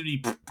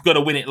absolutely going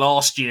to win it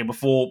last year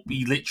before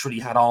he literally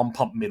had arm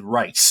pump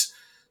mid-race.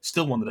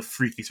 Still one of the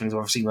freakiest things I've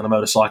ever seen on a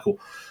motorcycle.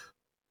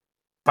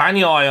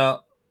 Bagnaia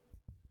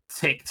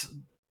ticked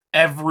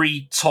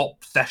every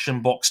top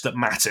session box that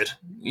mattered.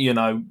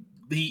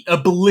 He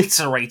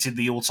obliterated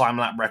the all-time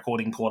lap record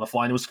in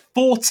qualifying. It was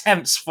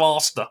 0.4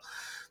 faster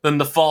than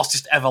the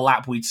fastest ever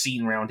lap we'd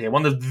seen around here.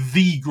 One of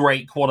the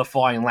great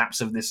qualifying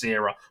laps of this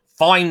era.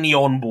 Find the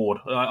onboard.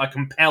 I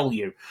compel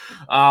you.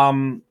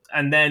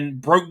 And then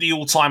broke the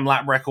all-time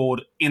lap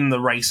record in the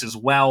race as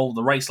well.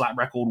 The race lap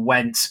record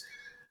went...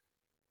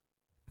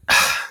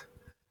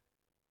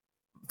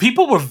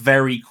 People were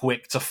very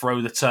quick to throw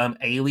the term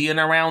alien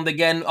around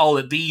again. Oh,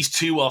 that these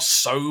two are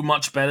so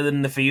much better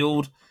than the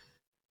field.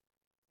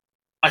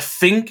 I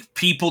think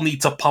people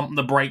need to pump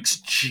the brakes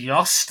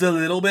just a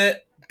little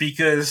bit,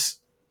 because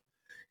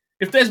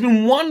if there's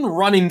been one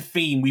running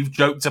theme we've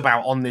joked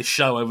about on this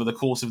show over the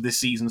course of this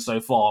season so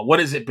far,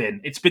 what has it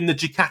been? It's been the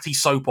Ducati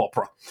soap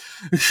opera.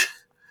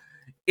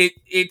 It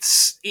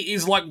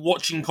is like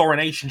watching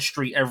Coronation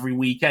Street every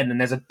weekend, and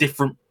there's a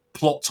different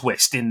plot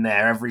twist in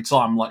there every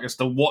time, like as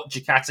to what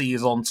Ducati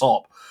is on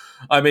top.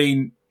 I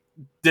mean,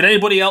 did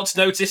anybody else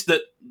notice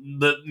that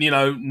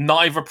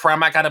neither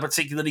Pramac had a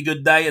particularly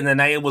good day and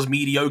Enea was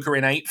mediocre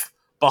in 8th?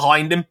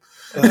 behind him.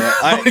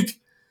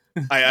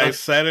 I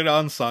said it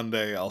on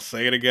Sunday. I'll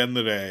say it again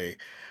today.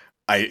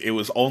 It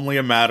was only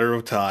a matter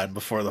of time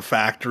before the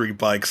factory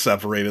bikes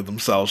separated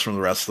themselves from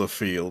the rest of the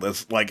field.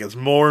 As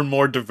more and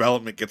more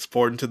development gets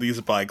poured into these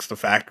bikes, the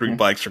factory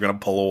bikes are going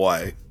to pull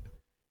away.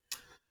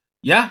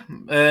 Yeah,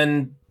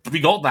 and we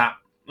got that.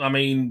 I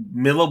mean,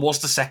 Miller was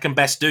the second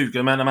best Duke,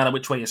 no matter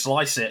which way you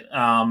slice it.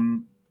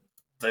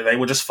 They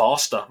were just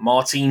faster.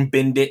 Martin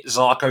binned it,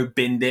 Zarco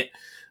binned it.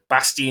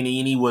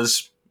 Bastianini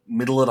was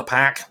middle of the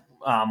pack,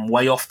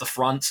 way off the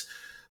front.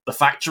 The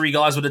factory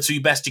guys were the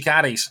two best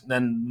Ducatis,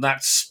 then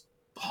that's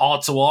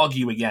hard to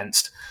argue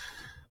against.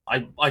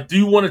 I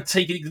do want to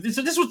take it.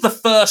 This was the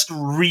first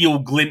real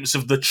glimpse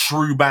of the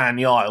true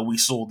Bagnaia we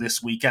saw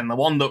this weekend, the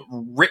one that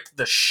ripped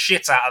the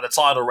shit out of the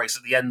title race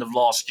at the end of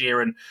last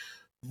year and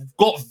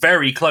got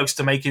very close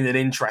to making it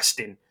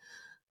interesting.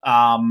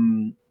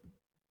 But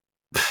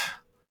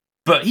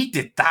he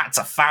did that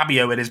to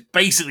Fabio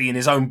basically in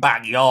his own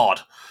backyard.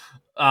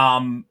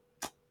 Cam,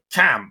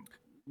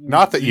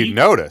 not that you'd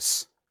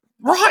notice,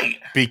 right?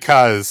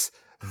 Because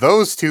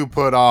those two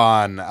put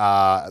on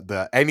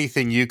the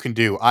anything you can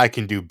do, I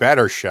can do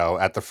better show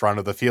at the front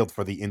of the field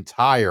for the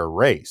entire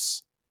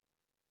race.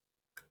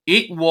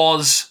 It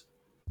was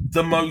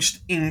the most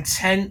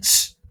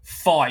intense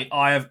fight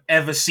I have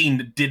ever seen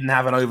that didn't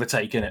have an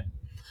overtake in it.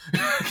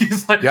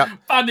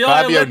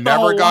 Fabio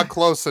never got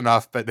close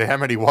enough, but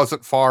he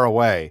wasn't far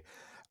away.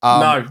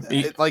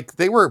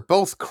 They were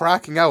both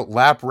cracking out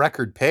lap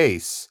record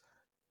pace,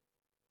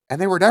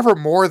 and they were never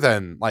more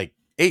than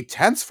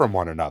 0.8 from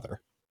one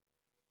another.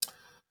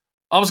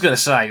 I was going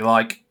to say,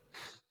 I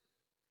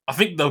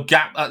think the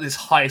gap at its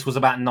highest was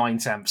about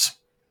 0.9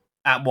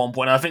 at one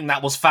point. I think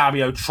that was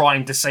Fabio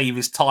trying to save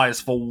his tyres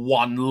for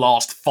one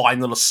last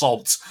final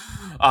assault.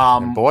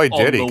 And boy,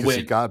 did he, because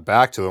he got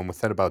back to him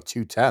within about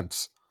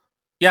 0.2.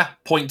 Yeah,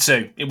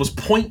 0.2. It was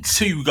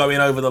 0.2 going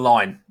over the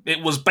line.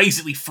 It was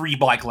basically 3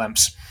 bike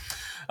lengths.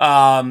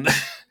 No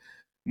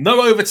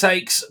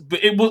overtakes,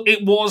 but it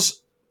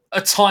was a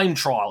time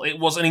trial. It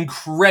was an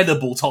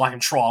incredible time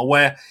trial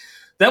where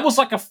there was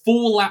a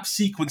 4-lap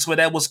sequence where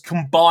there was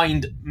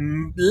combined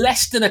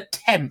less than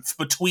 1/10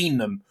 between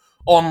them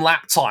on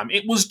lap time.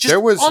 It was just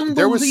unbelievable.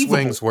 There was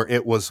swings where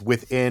it was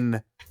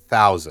within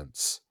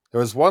thousandths.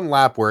 There was one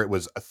lap where it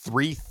was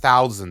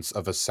 0.003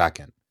 of a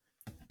second.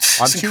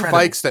 On two incredible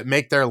bikes that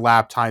make their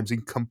lap times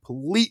in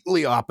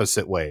completely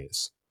opposite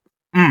ways.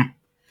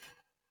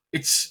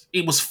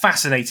 It was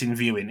fascinating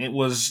viewing. It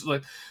was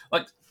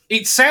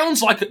it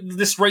sounds like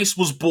this race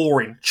was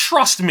boring.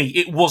 Trust me,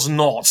 it was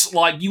not.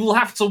 You will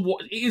have to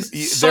watch.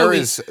 There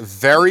is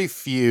very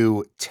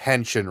few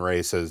tension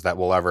races that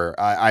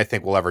I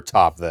think will ever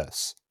top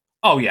this.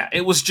 Oh yeah,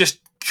 it was just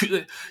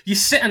you're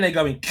sitting there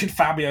going, can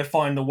Fabio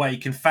find a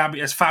way?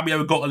 Has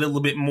Fabio got a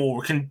little bit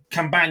more? Can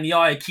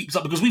Bagnaia keeps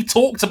up? Because we've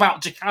talked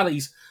about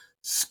Ducatis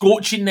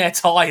scorching their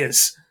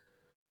tyres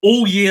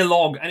all year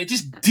long, and it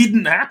just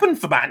didn't happen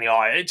for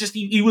Bagnaia. It just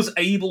he was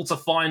able to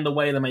find a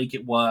way to make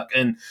it work,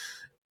 and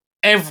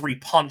every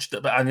punch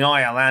that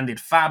Bagnaia landed,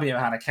 Fabio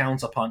had a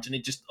counter punch, and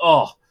it just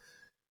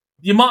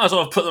you might as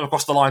well have put them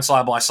across the line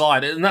side by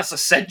side, and that's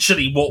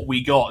essentially what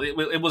we got.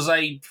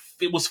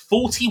 It was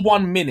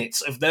 41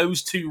 minutes of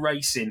those two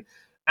racing,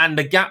 and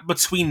the gap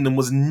between them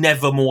was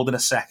never more than a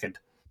second.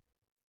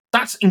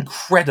 That's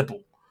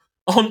incredible.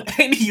 On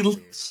any, it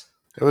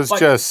was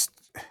just.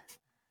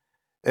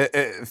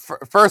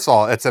 First of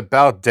all, it's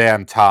about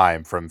damn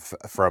time from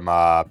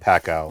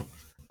Pecco.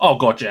 Oh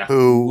god, yeah.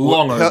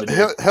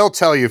 He'll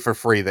tell you for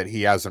free that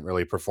he hasn't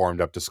really performed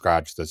up to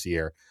scratch this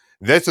year.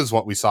 This is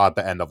what we saw at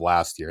the end of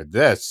last year.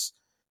 This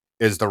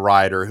is the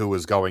rider who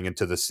was going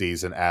into the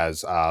season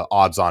as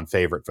odds-on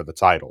favorite for the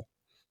title.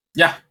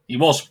 Yeah, he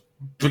was.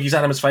 Bookie's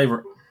had him as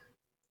favorite.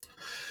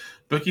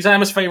 Bookie's had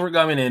him as favorite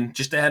going in,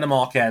 just ahead of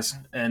Marquez,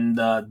 and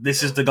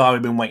this is the guy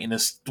we've been waiting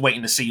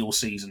to see all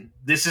season.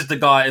 This is the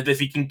guy. If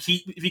he can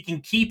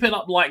keep it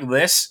up like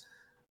this,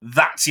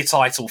 that's your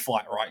title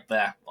fight right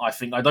there.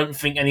 I don't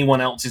think anyone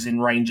else is in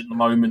range at the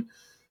moment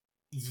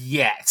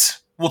yet.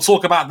 We'll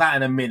talk about that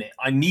in a minute.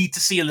 I need to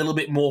see a little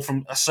bit more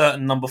from a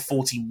certain number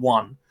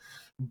 41.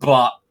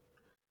 But,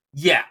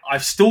 yeah, I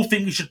still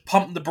think we should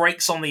pump the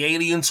brakes on the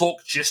alien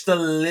talk just a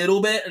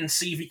little bit and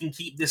see if we can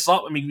keep this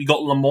up. I mean, we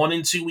got Le Mans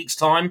in 2 weeks'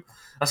 time.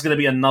 That's going to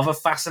be another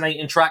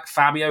fascinating track.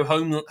 Fabio,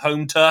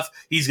 home turf.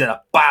 He's going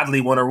to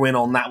badly want to win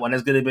on that one.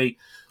 There's going to be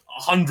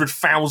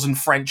 100,000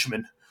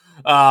 Frenchmen.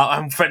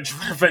 And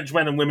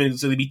Frenchmen and women are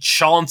going to be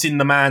chanting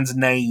the man's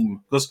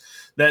name because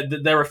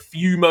there are a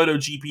few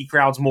MotoGP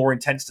crowds more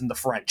intense than the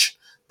French.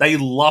 They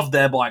love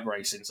their bike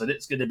racing, so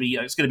it's going to be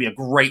a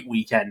great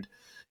weekend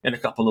in a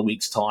couple of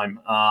weeks' time.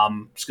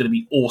 It's going to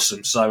be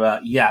awesome.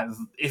 So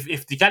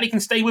if Ducati can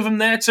stay with them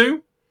there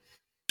too,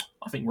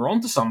 I think we're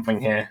onto something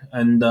here.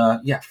 And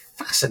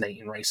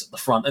fascinating race at the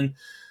front and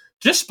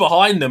just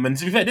behind them. And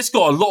to be fair, this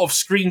got a lot of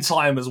screen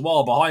time as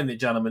well behind it,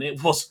 gentlemen.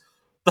 It was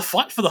the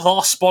fight for the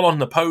last spot on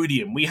the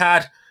podium. We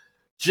had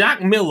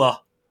Jack Miller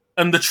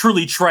and the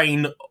Trulli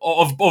train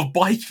of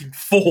biking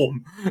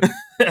form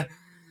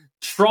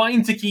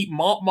trying to keep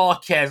Marc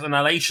Marquez and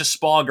Aleix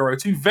Espargaro,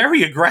 two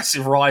very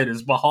aggressive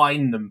riders,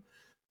 behind them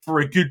for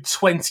a good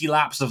 20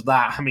 laps of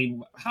that. I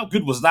mean, how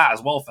good was that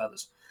as well,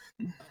 fellas?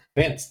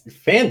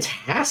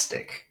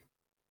 Fantastic.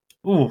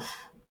 Oh,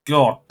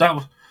 God,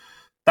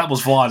 that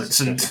was violence.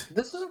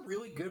 This is a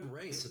really good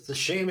race. It's a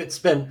shame it's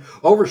been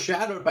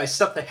overshadowed by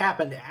stuff that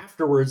happened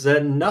afterwards that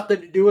had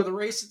nothing to do with the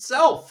race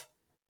itself.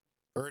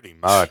 Pretty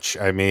much.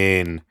 I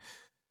mean,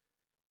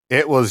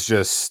 it was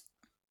just...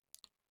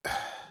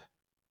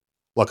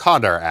 Look,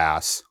 Honda are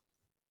ass.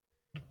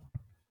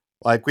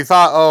 Like, we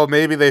thought, oh,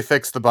 maybe they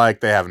fixed the bike.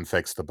 They haven't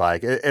fixed the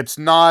bike. It's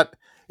not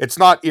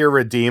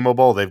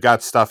irredeemable. They've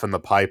got stuff in the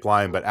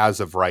pipeline, but as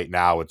of right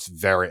now,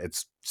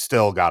 it's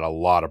still got a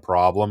lot of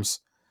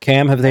problems.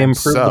 Cam, have they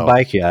improved the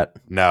bike yet?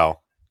 No.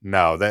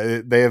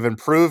 They have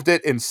improved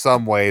it in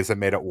some ways and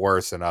made it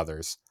worse in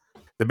others.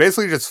 They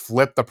basically just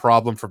flipped the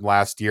problem from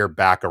last year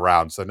back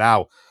around. So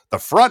now the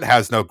front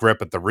has no grip,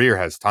 but the rear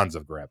has tons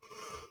of grip.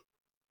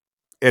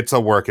 It's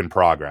a work in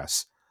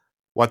progress.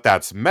 What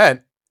that's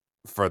meant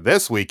for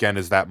this weekend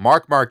is that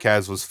Marc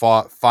Marquez was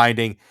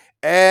finding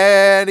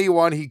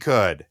anyone he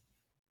could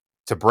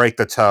to break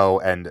the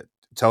toe and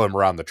tow him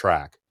around the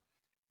track.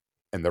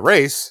 In the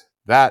race,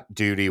 that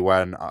duty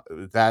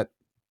that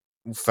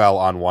fell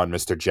on one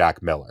Mr.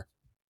 Jack Miller.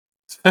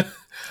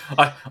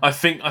 I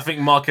think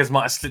Marquez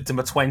might have slipped him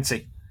a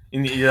 20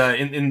 in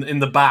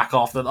the back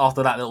after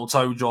that little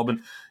toe job,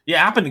 and yeah,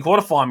 it happened in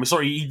qualifying.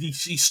 He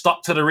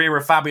stuck to the rear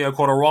of Fabio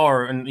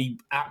Quartararo, and he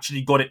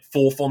actually got it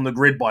fourth on the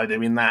grid by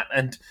doing that.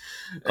 And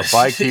a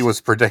bike he was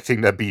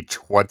predicting to be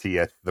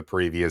 20th the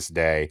previous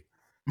day.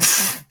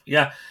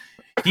 Yeah,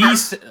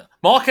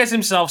 Marquez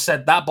himself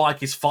said that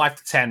bike is 5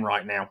 to 10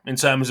 right now in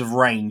terms of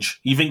range.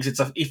 He thinks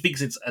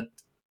it's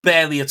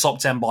barely a top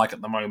 10 bike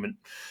at the moment.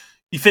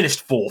 He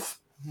finished fourth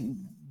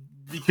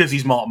because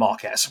he's Marc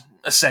Marquez,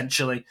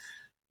 essentially.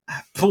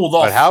 Pulled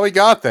off. But how he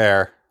got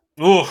there?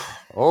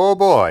 Oh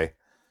boy!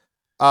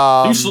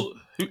 Who saw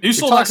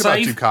that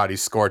save? About Ducati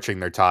scorching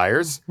their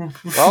tires.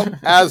 Well,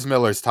 as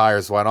Miller's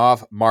tires went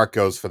off, Marc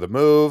goes for the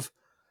move.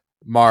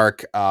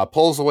 Marc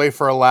pulls away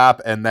for a lap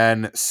and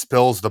then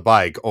spills the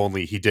bike.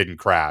 Only he didn't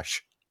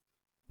crash.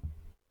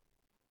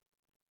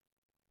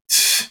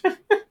 It's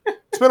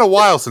been a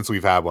while since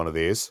we've had one of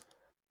these.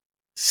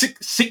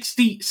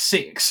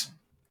 66.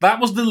 That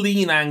was the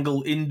lean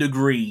angle in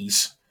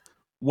degrees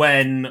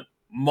when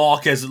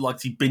Marquez looked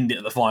like he binned it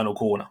at the final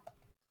corner.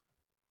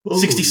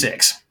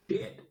 66.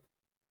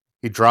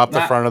 He dropped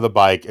the front of the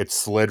bike. It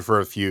slid for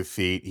a few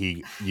feet.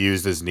 He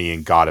used his knee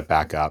and got it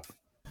back up.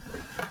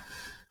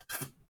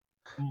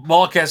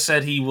 Marquez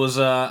said he was,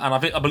 and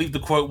I believe the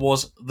quote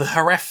was, "The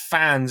Jerez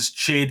fans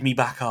cheered me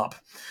back up."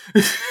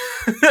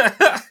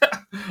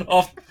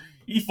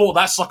 He thought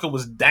that sucker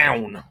was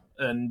down,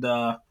 and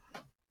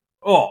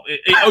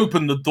it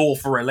opened the door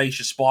for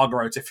Aleix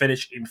Espargaro to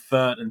finish in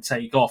third and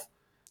take off.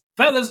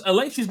 Fellas,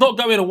 Aleix is not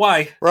going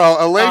away. Bro,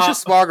 Aleix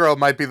Espargaro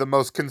might be the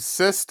most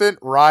consistent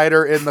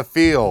rider in the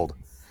field.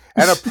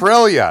 And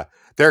Aprilia,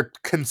 their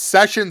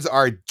concessions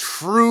are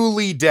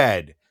truly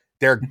dead.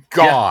 They're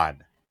gone.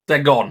 Yeah,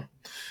 they're gone.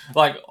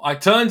 Like,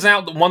 it turns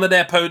out that one of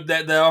their other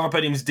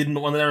podiums did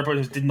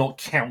not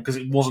count because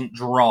it wasn't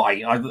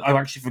dry. I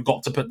actually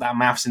forgot to put that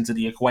maths into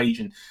the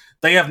equation.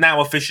 They have now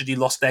officially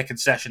lost their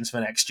concessions for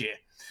next year.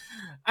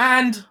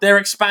 And they're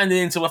expanding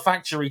into a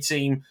factory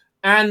team,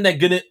 and they're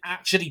going to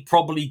actually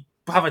probably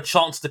have a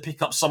chance to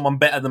pick up someone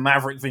better than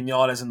Maverick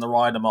Vinales in the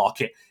rider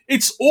market.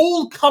 It's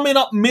all coming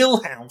up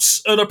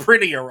Millhouse at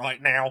Aprilia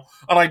right now,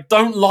 and I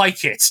don't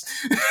like it.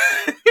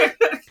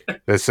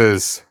 This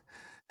is...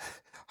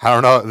 I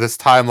don't know. This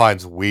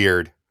timeline's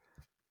weird.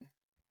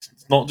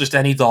 It's not just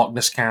any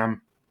darkness,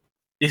 Cam.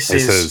 This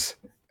is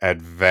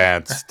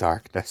advanced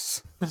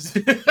darkness.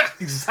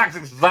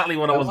 exactly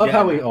what I was getting. I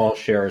love how we all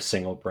share a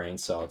single brain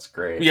cell. It's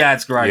great. Yeah,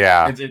 it's great.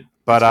 Yeah,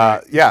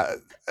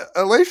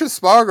 Aleix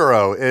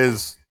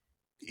Espargaro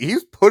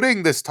he's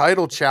putting this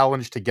title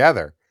challenge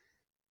together.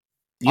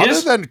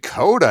 Yes. Other than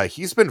Coda,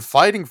 he's been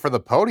fighting for the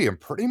podium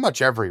pretty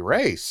much every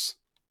race.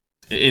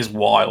 It is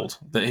wild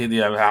that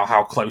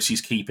how close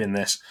he's keeping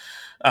this.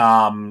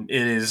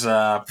 He's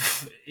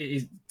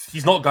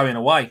not going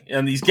away,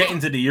 and he's getting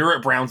to the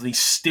Europe rounds, and he's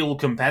still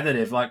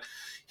competitive. Like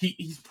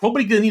he's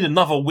probably going to need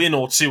another win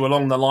or two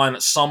along the line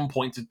at some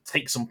point to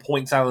take some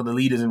points out of the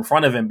leaders in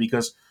front of him.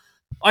 Because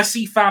I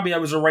see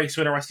Fabio as a race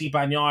winner, I see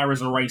Bagnaia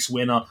as a race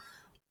winner.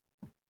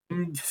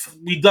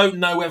 We don't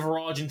know whether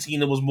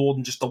Argentina was more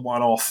than just a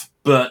one-off,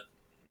 but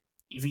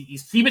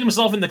he's keeping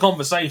himself in the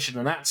conversation,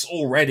 and that's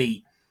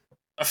already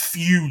a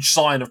huge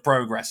sign of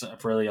progress at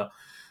Aprilia.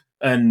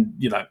 And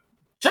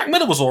Jack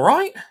Miller was all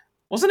right,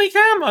 wasn't he,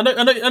 Cam? I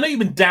know you've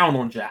been down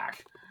on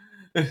Jack.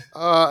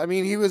 I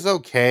mean, he was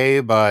okay,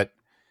 but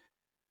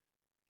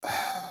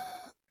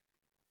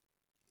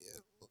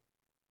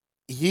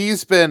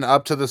he's been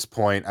up to this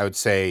point, I would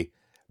say,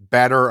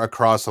 better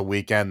across a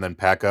weekend than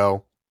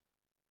Pecco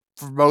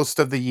for most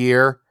of the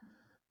year.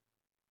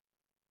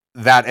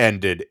 That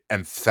ended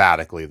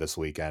emphatically this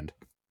weekend.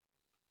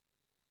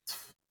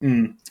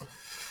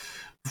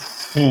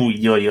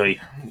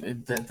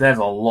 There's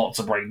a lot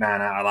to break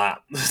down out of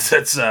that.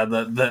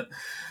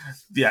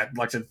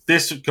 Like I said,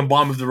 this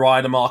combined with the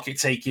rider market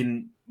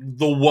taking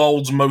the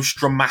world's most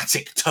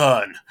dramatic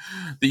turn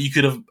that you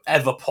could have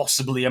ever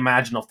possibly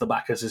imagined off the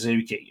back of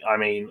Suzuki. I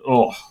mean,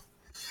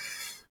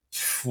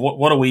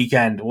 what a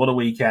weekend! What a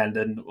weekend!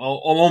 And I'm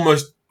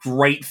almost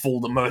grateful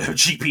that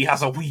MotoGP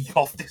has a week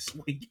off this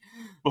week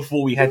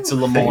before we head to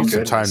Le Mans.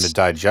 Some time to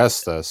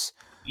digest this.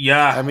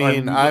 Yeah, I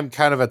mean, I'm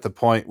kind of at the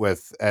point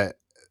with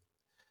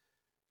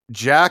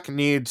Jack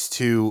needs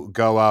to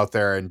go out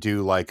there and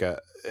do like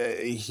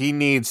he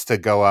needs to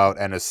go out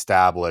and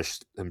establish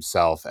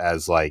himself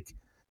as like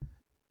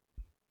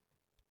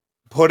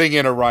putting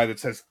in a ride that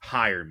says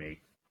hire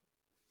me.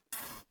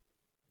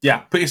 Yeah,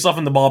 put yourself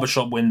in the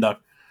barbershop window.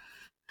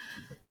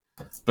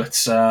 But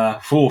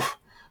we'll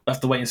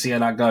have to wait and see how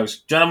that goes.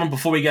 Gentlemen,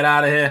 before we get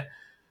out of here,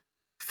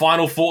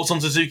 final thoughts on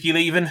Suzuki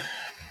leaving?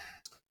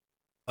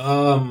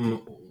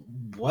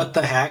 What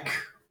the heck?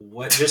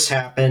 What just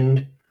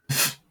happened?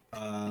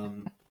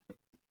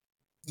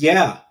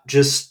 Yeah,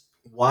 just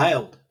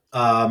wild.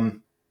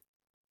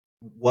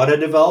 What a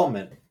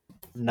development.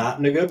 Not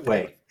in a good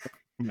way.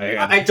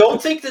 Man. I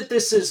don't think that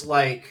this is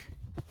like...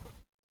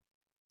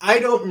 I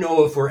don't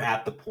know if we're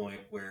at the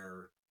point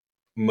where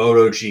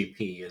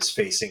MotoGP is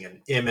facing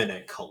an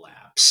imminent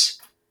collapse.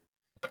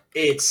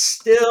 It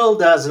still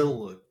doesn't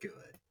look good.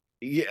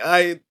 Yeah,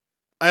 I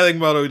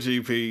think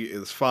MotoGP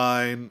is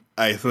fine.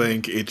 I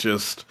think it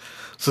just...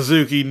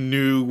 Suzuki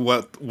knew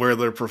where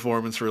their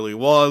performance really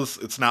was.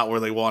 It's not where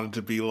they wanted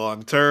to be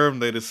long term.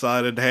 They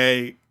decided,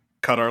 hey,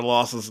 cut our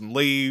losses and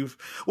leave.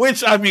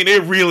 Which, I mean,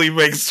 it really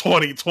makes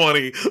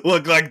 2020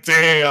 look like,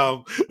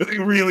 damn, they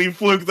really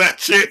fluked that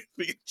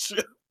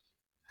championship.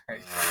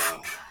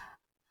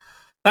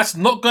 That's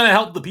not going to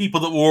help the people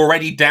that were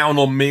already down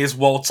on Mir's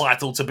world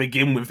title to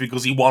begin with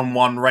because he won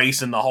one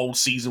race and the whole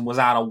season was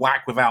out of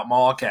whack without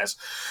Marquez.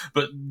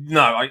 But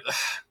no,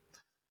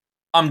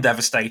 I'm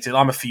devastated.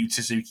 I'm a huge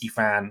Suzuki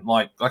fan.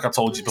 Like I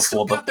told you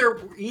before, but their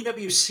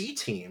EWC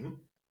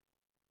team.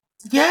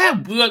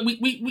 Yeah,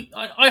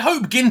 I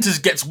hope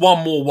Ginters gets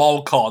one more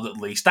wild card at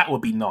least. That would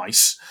be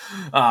nice.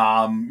 He's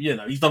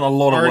done a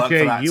lot of work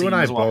for that you team and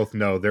I as well. both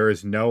know there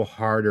is no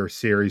harder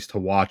series to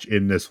watch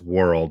in this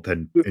world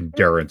than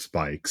endurance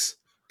bikes.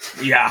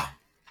 Yeah,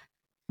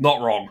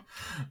 not wrong.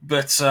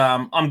 But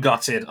I'm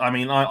gutted. I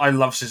mean, I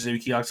love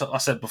Suzuki. I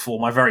said before,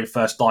 my very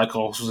first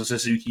diecast was a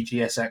Suzuki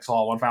GSX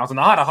R1000.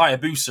 I had a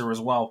Hayabusa as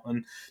well,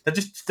 and they're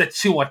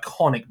two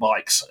iconic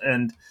bikes.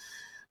 And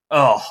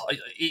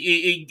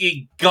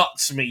it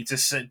guts me to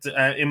sit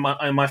in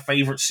my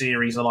favorite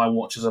series that I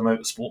watch as a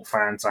motorsport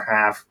fan to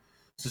have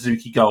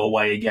Suzuki go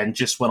away again.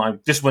 Just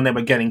when they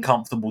were getting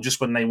comfortable, just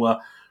when they were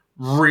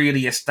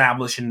really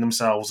establishing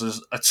themselves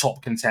as a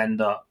top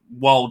contender,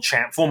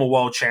 former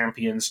world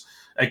champions.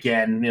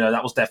 Again,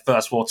 that was their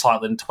first world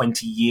title in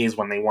 20 years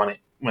when they won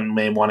it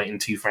in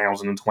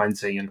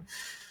 2020, and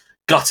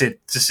gutted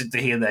to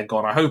hear they're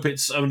gone. I hope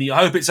it's only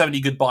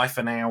goodbye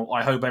for now.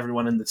 I hope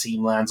everyone in the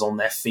team lands on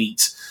their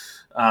feet,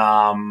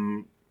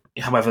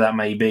 however that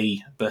may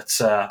be. But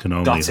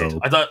gutted.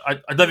 I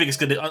don't think it's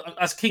going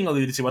to. As King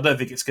alluded to, I don't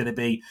think it's going to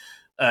be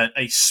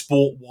a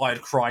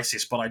sport-wide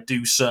crisis. But I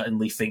do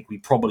certainly think we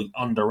probably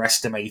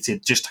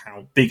underestimated just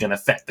how big an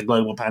effect the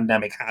global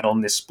pandemic had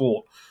on this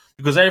sport,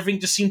 because everything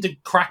just seemed to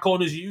crack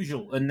on as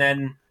usual, and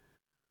then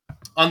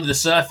under the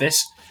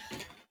surface,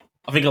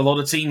 I think a lot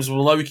of teams were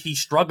low-key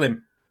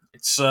struggling.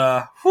 It's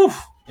a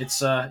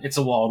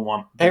wild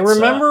one. Hey,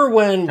 remember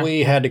when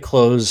we had to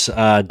close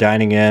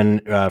dining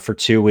in for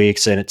 2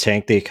 weeks and it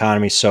tanked the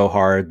economy so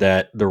hard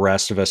that the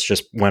rest of us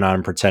just went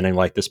on pretending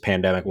like this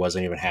pandemic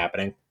wasn't even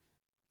happening?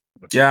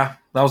 Yeah,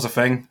 that was a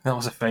thing.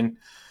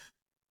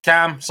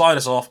 Cam, sign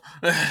us off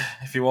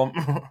if you want.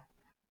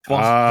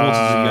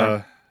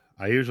 I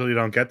usually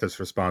don't get this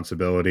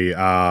responsibility.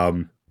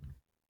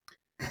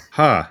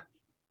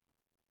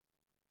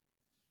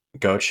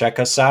 Go check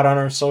us out on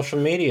our social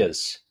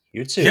medias.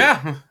 YouTube,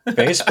 yeah.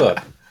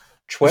 Facebook,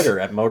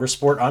 Twitter at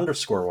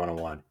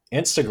motorsport_101,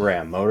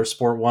 Instagram,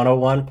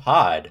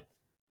 motorsport101pod.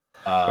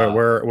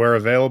 We're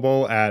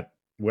available at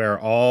where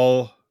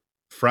all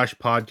fresh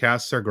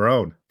podcasts are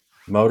grown.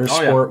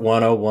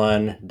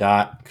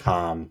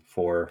 Motorsport101.com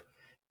for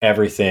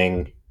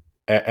everything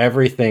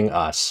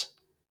us.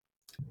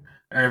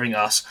 Everything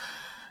us.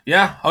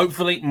 Yeah,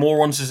 hopefully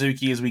more on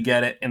Suzuki as we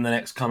get it in the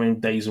next coming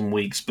days and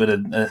weeks. But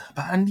Le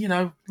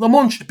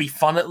Mans should be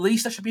fun at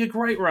least. That should be a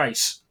great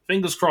race.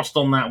 Fingers crossed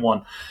on that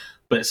one.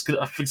 But I think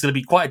it's going to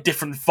be quite a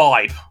different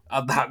vibe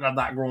at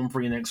that Grand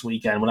Prix next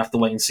weekend. We'll have to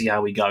wait and see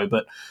how we go.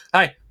 But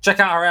hey, check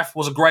out RF. It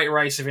was a great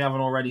race if you haven't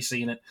already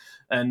seen it.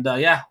 And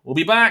we'll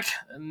be back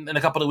in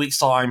a couple of weeks'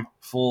 time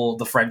for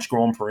the French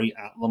Grand Prix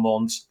at Le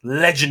Mans'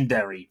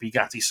 legendary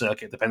Bugatti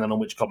circuit, depending on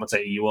which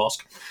commentator you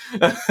ask.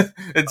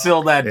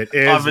 Until then, it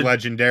is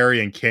legendary,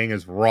 and King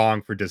is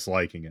wrong for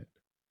disliking it.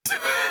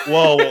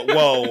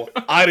 Whoa!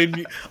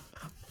 I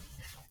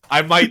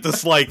might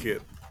dislike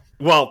it.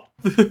 Well,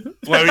 let me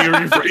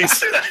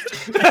rephrase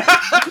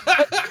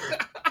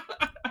it.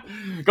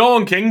 Go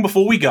on, King,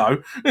 before we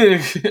go.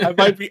 I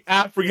might be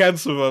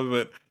apprehensive of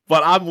it,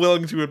 but I'm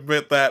willing to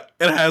admit that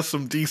it has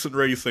some decent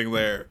racing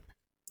there.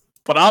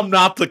 But I'm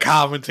not the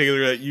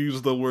commentator that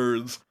used the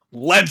words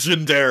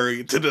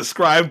legendary to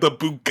describe the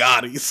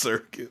Bugatti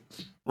circuit.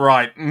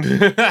 Right.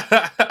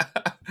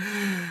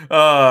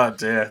 Oh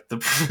dear.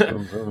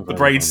 The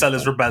brain cell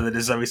is rebelling,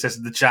 as Zoe says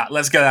in the chat.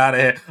 Let's get out of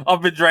here.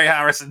 I've been Dre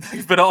Harrison.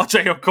 Thanks been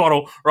RJ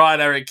O'Connell,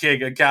 Ryan Eric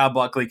King, and Cal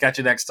Buckley. Catch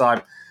you next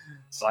time.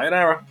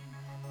 Sayonara.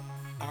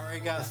 All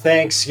right, guys.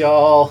 Thanks,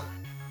 y'all.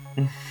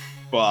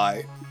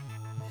 Bye.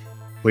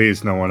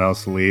 Please, no one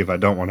else leave. I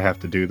don't want to have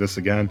to do this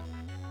again.